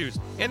complex issues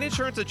and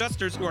insurance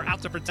adjusters who are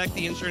out to protect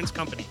the insurance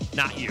company,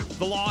 not you.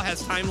 The law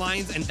has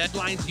timelines and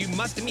deadlines you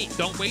must meet.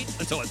 Don't wait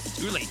until it's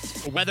too late.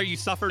 Whether you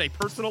suffered a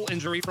personal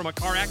injury from a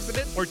car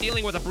accident or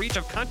dealing with a breach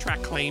of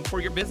contract claim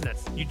for your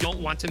business, you don't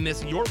want to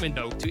miss your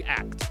window to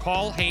act.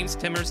 Call Hames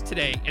Timmers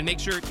today and make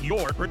sure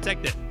you're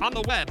protected. On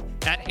the web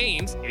at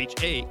Hames,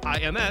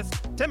 H-A-I-M-S,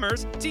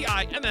 Timmers,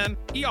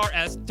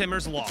 T-I-M-M-E-R-S,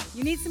 Timmers Law.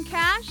 You need some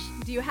cash?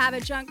 Do you have a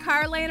junk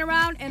car laying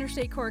around?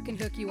 Interstate Core can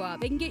hook you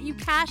up. They can get you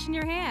cash in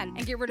your hand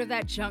and get rid of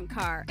that junk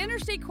car.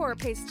 Interstate Core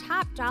pays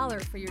top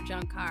dollar for your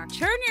junk car.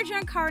 Turn your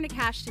junk car into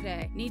cash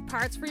today. Need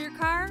parts for your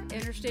car?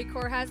 Interstate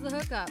Core has the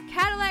hookup.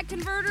 Cadillac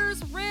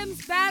converters,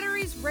 rims,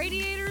 batteries,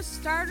 radiators,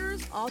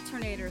 starters,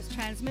 alternators,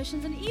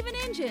 transmissions, and even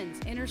engines.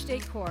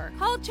 Interstate Core.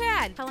 Call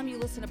Chad. Tell him you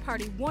listen to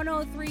Party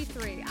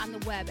 1033 on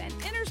the web at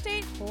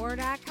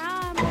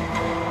interstatecore.com.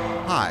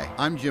 Hi,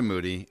 I'm Jim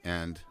Moody,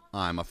 and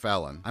I'm a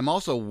felon. I'm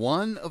also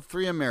one of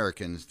 3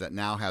 Americans that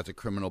now has a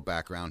criminal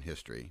background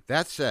history.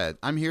 That said,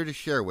 I'm here to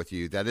share with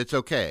you that it's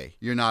okay.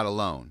 You're not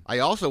alone. I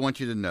also want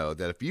you to know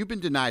that if you've been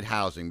denied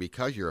housing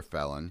because you're a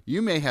felon,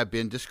 you may have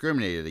been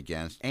discriminated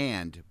against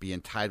and be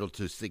entitled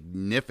to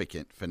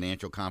significant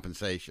financial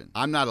compensation.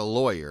 I'm not a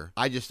lawyer.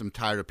 I just am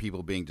tired of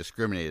people being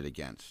discriminated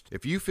against.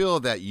 If you feel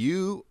that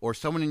you or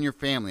someone in your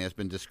family has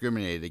been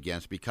discriminated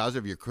against because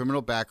of your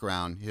criminal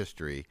background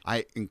history,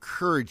 I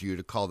encourage you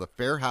to call the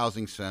Fair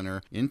Housing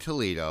Center in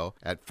Toledo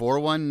at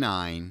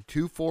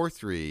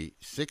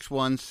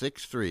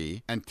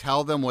 419-243-6163 and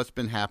tell them what's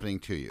been happening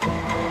to you. The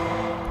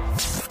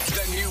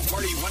new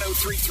Party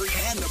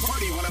 103.3 and the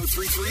Party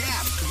 103.3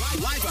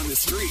 app. Live on the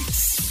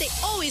streets. They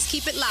always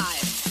keep it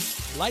live.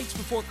 Lights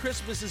Before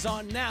Christmas is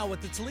on now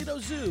at the Toledo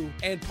Zoo,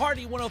 and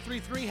Party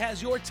 103.3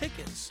 has your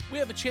tickets. We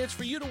have a chance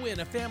for you to win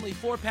a family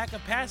 4-pack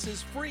of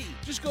passes free.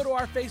 Just go to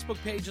our Facebook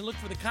page and look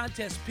for the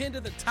contest pinned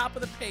at the top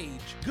of the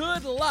page.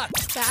 Good luck.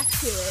 Back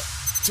to it.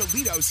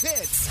 Toledo's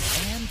hits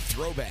and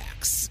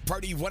throwbacks.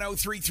 Party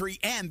 103.3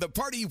 and the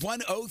Party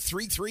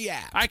 103.3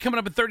 app. All right, coming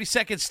up in 30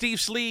 seconds, Steve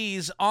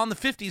Sleaze on the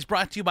 50s,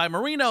 brought to you by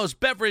Marino's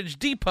Beverage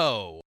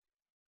Depot.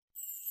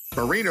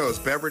 Marino's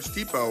Beverage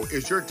Depot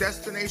is your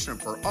destination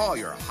for all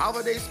your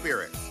holiday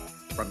spirits.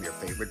 From your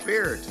favorite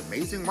beer to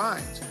amazing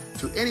wines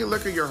to any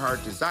liquor your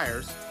heart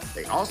desires,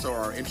 they also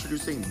are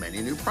introducing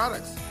many new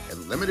products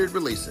and limited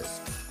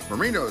releases.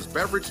 Marino's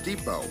Beverage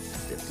Depot,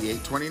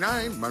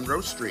 5829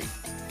 Monroe Street.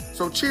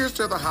 So cheers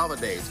to the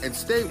holidays and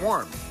stay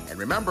warm. And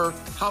remember,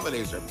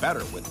 holidays are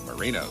better with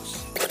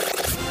Marino's.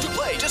 To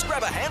play, just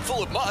grab a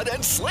handful of mud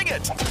and sling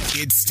it.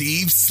 It's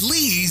Steve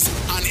Sleaze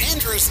on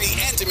Androsny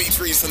and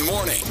Dimitris in the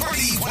morning.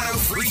 Party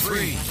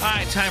 103.3. All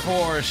right, time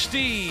for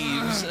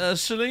Steve's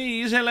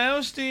Sleaze.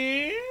 Hello,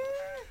 Steve.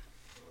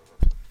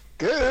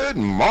 Good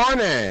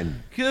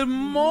morning. Good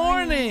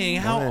morning.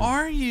 How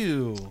are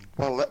you?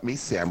 Well, let me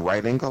see. I'm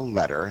writing a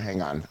letter.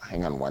 Hang on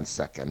 1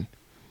 second.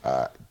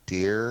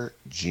 Dear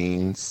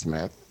Gene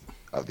Smith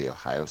of the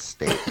Ohio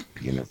State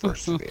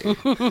University.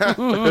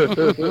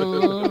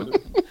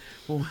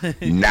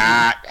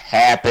 Not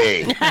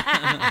happy.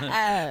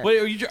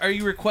 Wait, are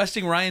you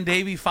requesting Ryan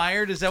Davey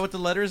fired? Is that what the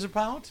letter is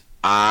about?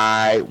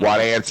 I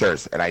want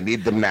answers, and I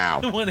need them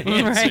now. I want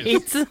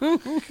answers.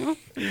 Right.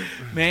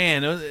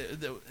 Man,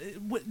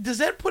 does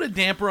that put a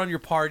damper on your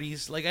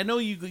parties? Like, I know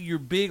you're a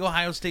big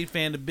Ohio State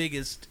fan, the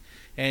biggest,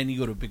 and you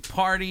go to a big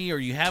party, or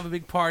you have a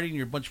big party, and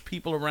you're a bunch of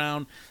people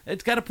around.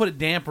 It's got to put a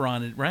damper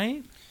on it,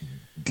 right?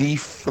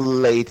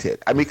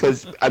 Deflated.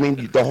 Because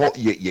the whole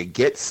you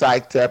get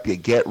psyched up, you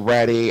get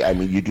ready.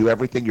 You do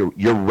everything.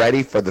 You're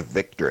ready for the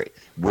victory.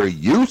 We're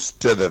used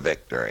to the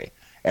victory,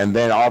 and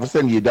then all of a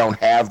sudden you don't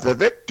have the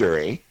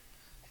victory.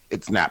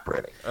 It's not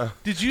pretty.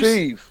 Did you,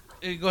 Steve?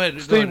 Go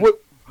ahead. Steve,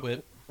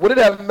 would it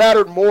have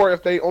mattered more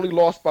if they only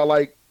lost by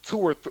like 2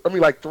 or 3?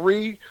 Like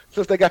 3,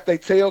 since they got their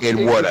tails. It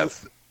would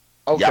have.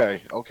 Okay,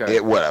 yep. Okay.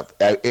 It would have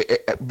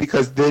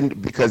because then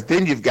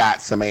you've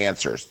got some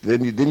answers.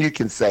 Then you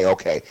can say,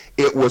 okay,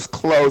 it was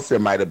close. There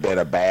might have been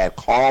a bad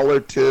call or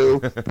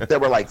two, but there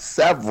were like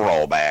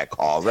several bad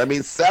calls.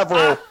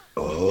 Several.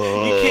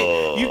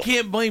 You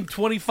can't blame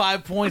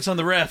 25 points on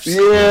the refs.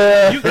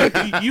 Yeah.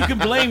 You can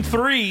blame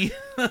 3.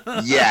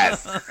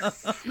 Yes.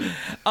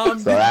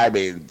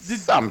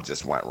 Some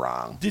just went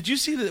wrong. Did you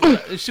see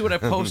what I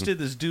posted?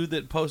 This dude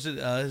that posted,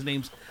 his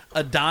name's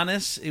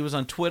Adonis. It was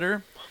on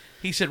Twitter.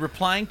 He said,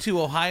 replying to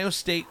Ohio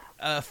State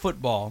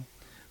football,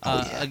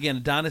 again,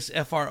 Adonis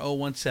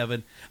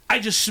FRO17, I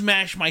just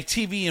smashed my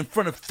TV in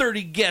front of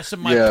 30 guests at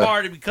my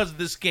party because of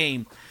this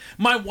game.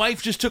 My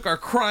wife just took our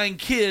crying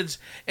kids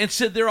and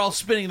said they're all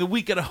spending the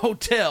week at a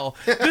hotel.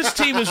 This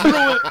team has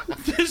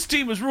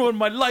ruined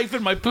my life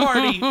and my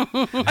party.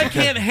 I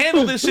can't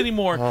handle this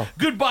anymore.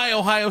 Goodbye,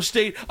 Ohio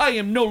State. I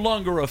am no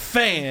longer a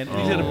fan.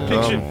 And he had a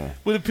picture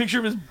with a picture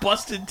of his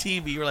busted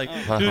TV. You're like,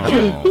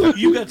 dude,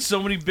 you got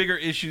so many bigger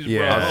issues,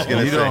 bro.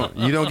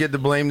 You don't get to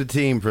blame the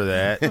team for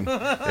that.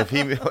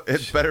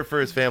 It's better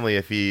for his family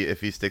if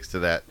he sticks to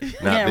that.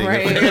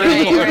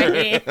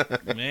 Right.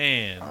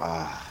 Man.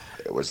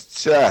 It was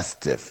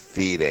just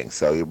defeating.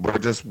 So we're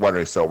just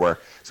wondering. So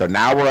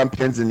now we're on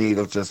pins and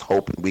needles, just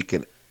hoping we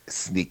can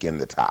sneak in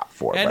the top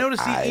 4. And I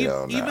noticed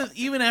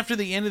even after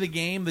the end of the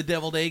game, the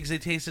deviled eggs, they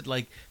tasted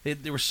like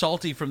they were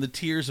salty from the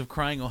tears of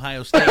crying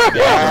Ohio State.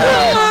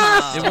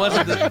 It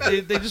wasn't.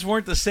 They just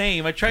weren't the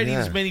same. I tried to eat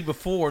as many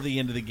before the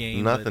end of the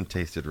game. Nothing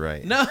tasted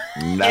right. No,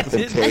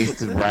 nothing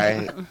tasted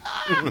right.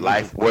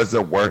 Life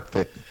wasn't worth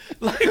it.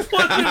 Life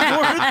wasn't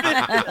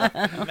worth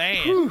it.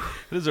 Man,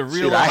 it is a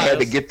real. I had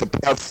to get the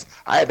puffs.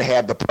 I had to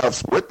have the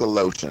puffs with the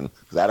lotion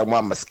because I don't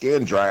want my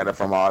skin drying up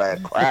from all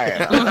that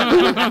crying.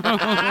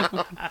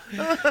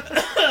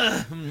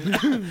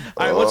 All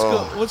right,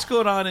 what's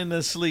going on in the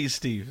Sleaze,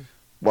 Steve?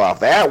 Well, if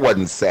that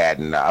wasn't sad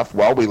enough,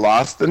 we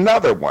lost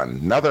another one.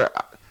 Another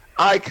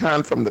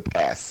icon from the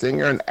past,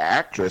 singer and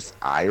actress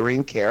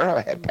Irene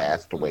Cara had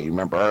passed away. You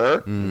remember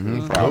her?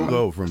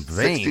 Mm-hmm. From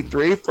Fame.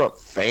 63 from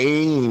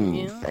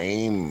Fame.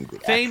 Fame.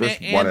 The actress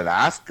won an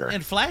Oscar.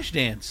 And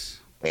Flashdance.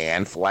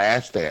 And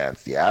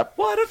Flashdance. Yep.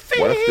 What a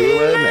feeling. What a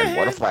feeling and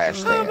what a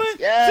Flashdance.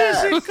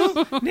 Yes.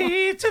 Physical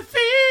needs a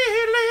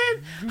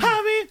feeling.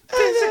 I mean,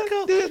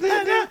 physical.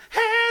 And a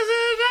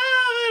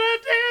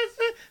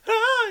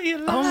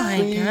Oh my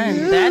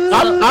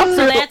God!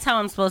 So that's how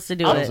I'm supposed to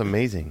do it. That was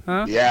amazing.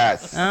 Huh?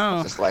 Yes.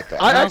 Oh. Just like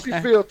that. I actually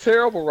feel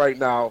terrible right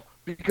now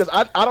because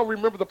I don't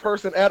remember the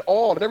person at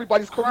all, and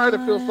everybody's crying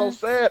and feels so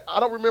sad. I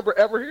don't remember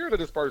ever hearing of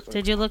this person.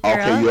 Did you look her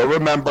Okay, up? you'll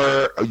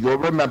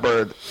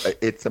remember.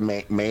 It's a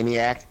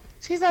maniac.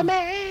 She's a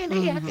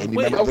maniac. And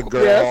you remember the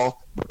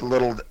girl with the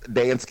little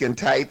dancing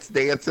tights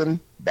dancing?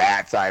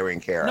 That's Irene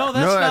Cara. No,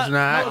 that's not.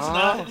 No, it's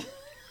not.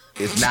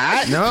 It's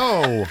not?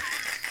 No.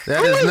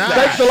 That is not.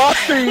 Thanks a lot,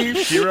 Steve.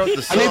 She wrote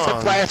the song. I mean, for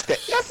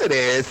Flashdance. Yes, it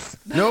is.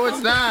 No,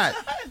 it's not.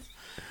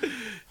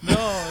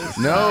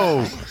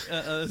 No,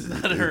 it's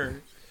not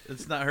her.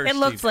 It's not her. It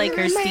looks like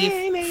her,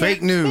 Steve.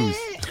 Fake news.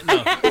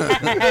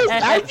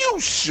 Are you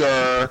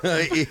sure?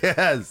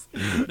 Yes.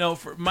 No,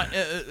 for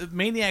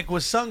Maniac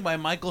was sung by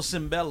Michael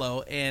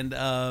Cimbello, and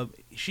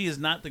she is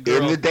not the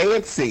girl In the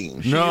dance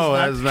scene. No,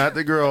 that's not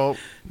the girl.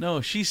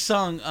 No, she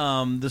sung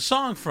the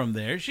song from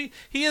there. He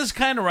is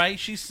kind of right.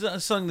 She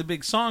sung the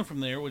big song from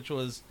there, which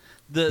was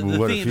the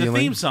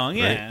theme song.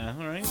 Right. Yeah,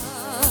 all right.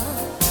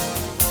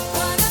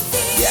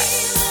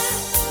 Yes.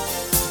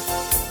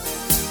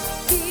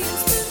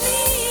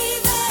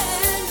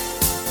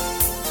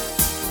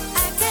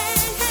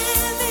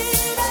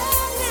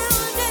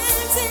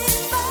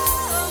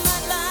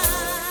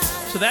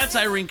 So that's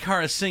Irene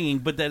Cara singing,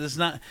 but that is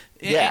not.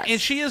 Yes. And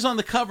she is on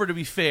the cover, to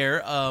be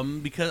fair,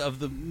 because of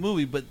the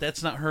movie. But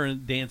that's not her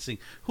dancing.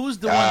 Who's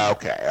the one?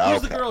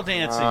 Who's the girl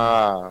dancing?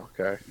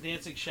 Okay.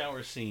 Dancing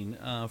shower scene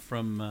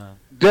from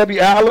Debbie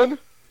Allen.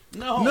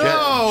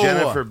 No.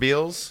 Jennifer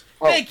Beals.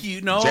 Thank you.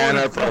 No.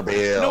 Jennifer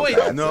Beals. No, wait.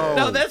 That's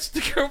No, it. that's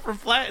the girl from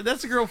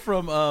That's the girl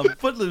from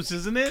Footloose,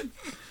 isn't it?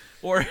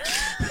 Or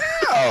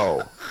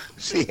No.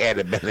 She had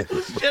a minute.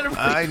 Jennifer.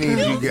 I need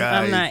you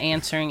guys. I'm not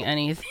answering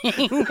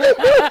anything.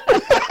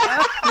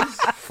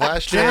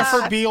 Flash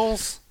Jennifer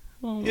Beals.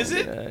 Is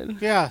it?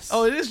 Yes.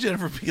 Oh, it is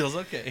Jennifer Beals.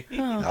 Okay.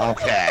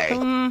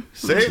 Okay.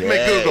 Save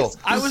me, Google.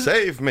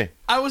 Save me.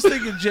 I was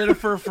thinking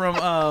Jennifer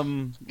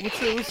from what's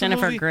the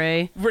Jennifer movie?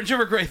 Grey.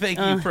 Jennifer Grey. Thank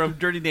you from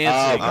Dirty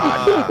Dancing.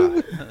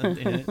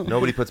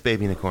 Nobody puts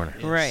baby in the corner.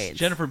 Right.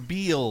 Jennifer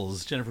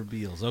Beals.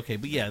 Okay,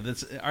 but yeah,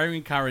 that's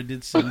Irene Cara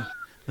did sing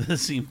the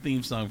same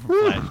theme song from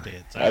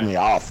Flashdance. Had me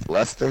all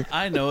flustered.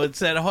 I know it's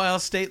that Ohio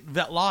State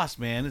that lost,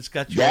 man. It's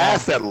got you.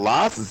 Yes, that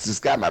loss. It's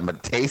just got my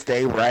taste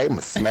ain't right.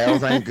 My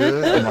smells ain't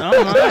good.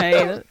 Oh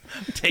my.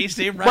 Taste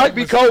ain't right. Might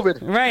be COVID.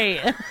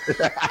 Right.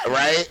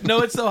 Right?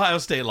 No, it's the Ohio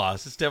State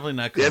loss. It's definitely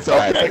not COVID. It's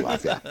Ohio State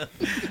loss, yeah.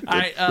 All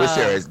right. Which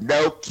there is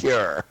no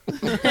cure.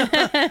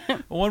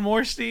 One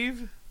more,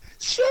 Steve.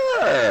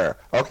 Sure.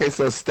 Okay,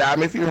 so stop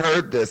me if you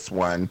heard this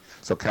one.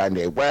 So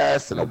Kanye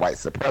West and a white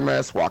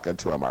supremacist walk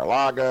into a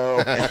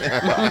Mar-a-Lago.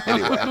 Well,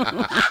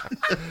 anyway.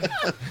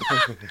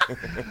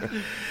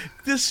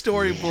 This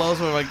story blows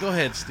my mind. Go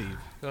ahead, Steve.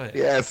 Go ahead.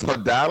 Yeah, so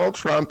Donald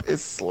Trump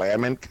is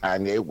slamming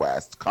Kanye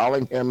West,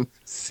 calling him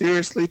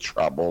seriously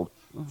troubled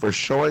for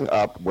showing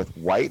up with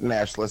white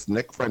nationalist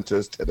Nick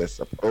Fuentes to their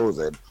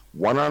supposed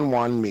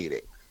one-on-one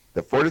meeting.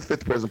 The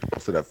 45th president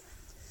posted a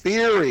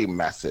fiery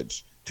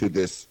message to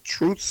this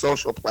Truth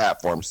Social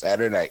platform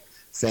Saturday night,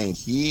 saying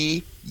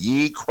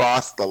ye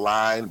crossed the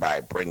line by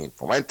bringing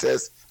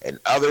Fuentes and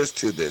others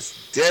to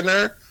this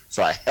dinner.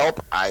 So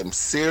I'm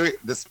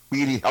serious.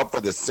 We need help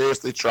for this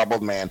seriously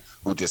troubled man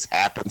who just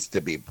happens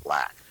to be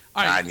black,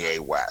 Kanye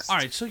West. All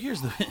right, so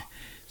here's the.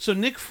 So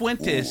Nick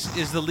Fuentes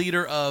is the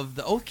leader of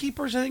the Oath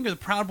Keepers, I think, or the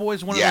Proud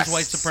Boys, one of those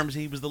white supremacists.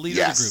 He was the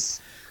leader of the group.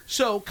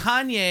 So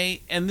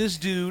Kanye and this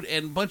dude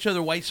and a bunch of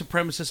other white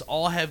supremacists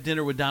all have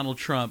dinner with Donald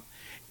Trump.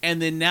 And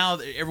then now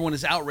everyone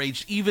is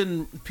outraged.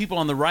 Even people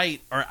on the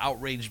right are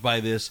outraged by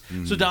this.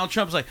 Mm-hmm. So Donald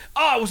Trump's like,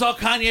 oh, it was all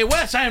Kanye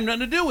West. I have nothing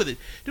to do with it.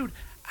 Dude,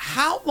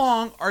 how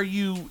long are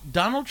you,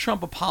 Donald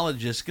Trump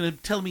apologists, going to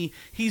tell me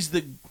he's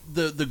the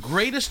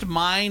greatest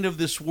mind of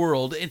this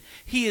world? And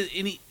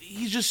he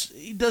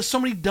does so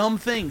many dumb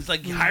things.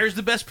 Like, he hires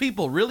the best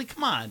people. Really?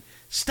 Come on.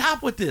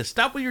 Stop with this.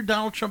 Stop with your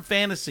Donald Trump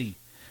fantasy.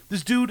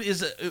 This dude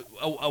is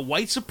a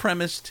white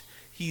supremacist.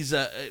 He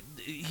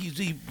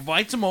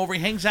invites them over.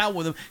 He hangs out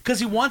with them because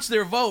he wants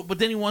their vote, but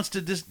then he wants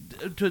to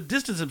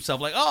distance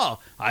himself. Like, oh,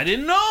 I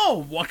didn't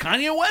know. What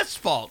Kanye West's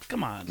fault?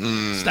 Come on,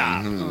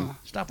 stop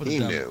with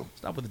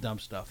the dumb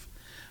stuff.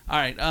 All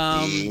right,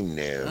 he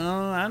knew.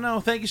 I know.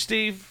 Thank you,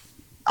 Steve.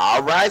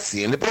 All right, see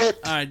you in a bit.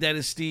 All right, that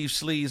is Steve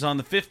Sleaze on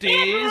the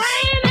 50s.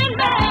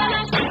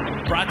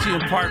 Brought to you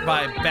in part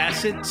by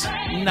Bassett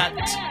Nut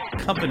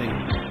Company.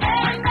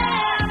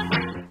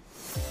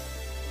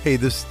 Hey,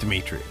 this is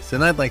Demetrius,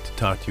 and I'd like to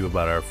talk to you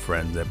about our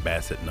friends at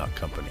Bassett Nut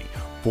Company.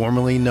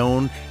 Formerly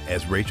known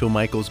as Rachel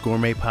Michaels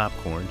Gourmet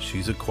Popcorn,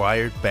 she's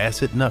acquired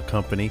Bassett Nut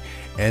Company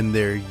and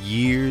their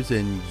years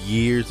and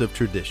years of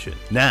tradition.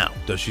 Now,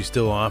 does she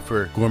still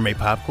offer gourmet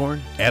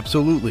popcorn?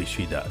 Absolutely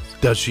she does.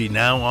 Does she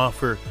now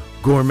offer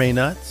gourmet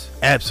nuts?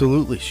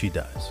 Absolutely she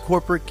does.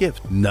 Corporate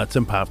gift. Nuts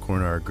and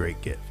popcorn are a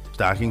great gift.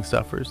 stocking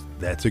stuffers,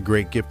 that's a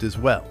great gift as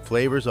well.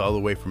 Flavors all the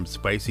way from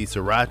spicy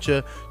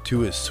sriracha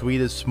to as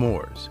sweet as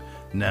s'mores.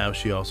 Now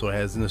she also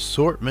has an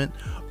assortment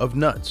of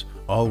nuts,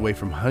 all the way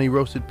from honey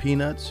roasted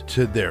peanuts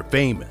to their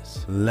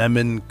famous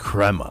lemon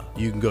crema.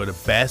 You can go to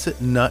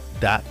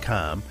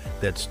BassettNut.com.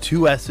 That's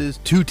 2 S's,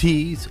 2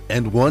 T's,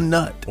 and 1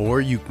 nut.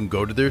 Or you can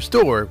go to their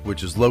store,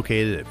 which is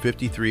located at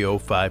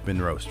 5305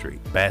 Monroe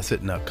Street.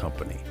 Bassett Nut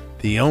Company,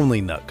 the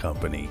only nut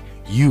company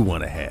you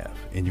want to have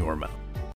in your mouth.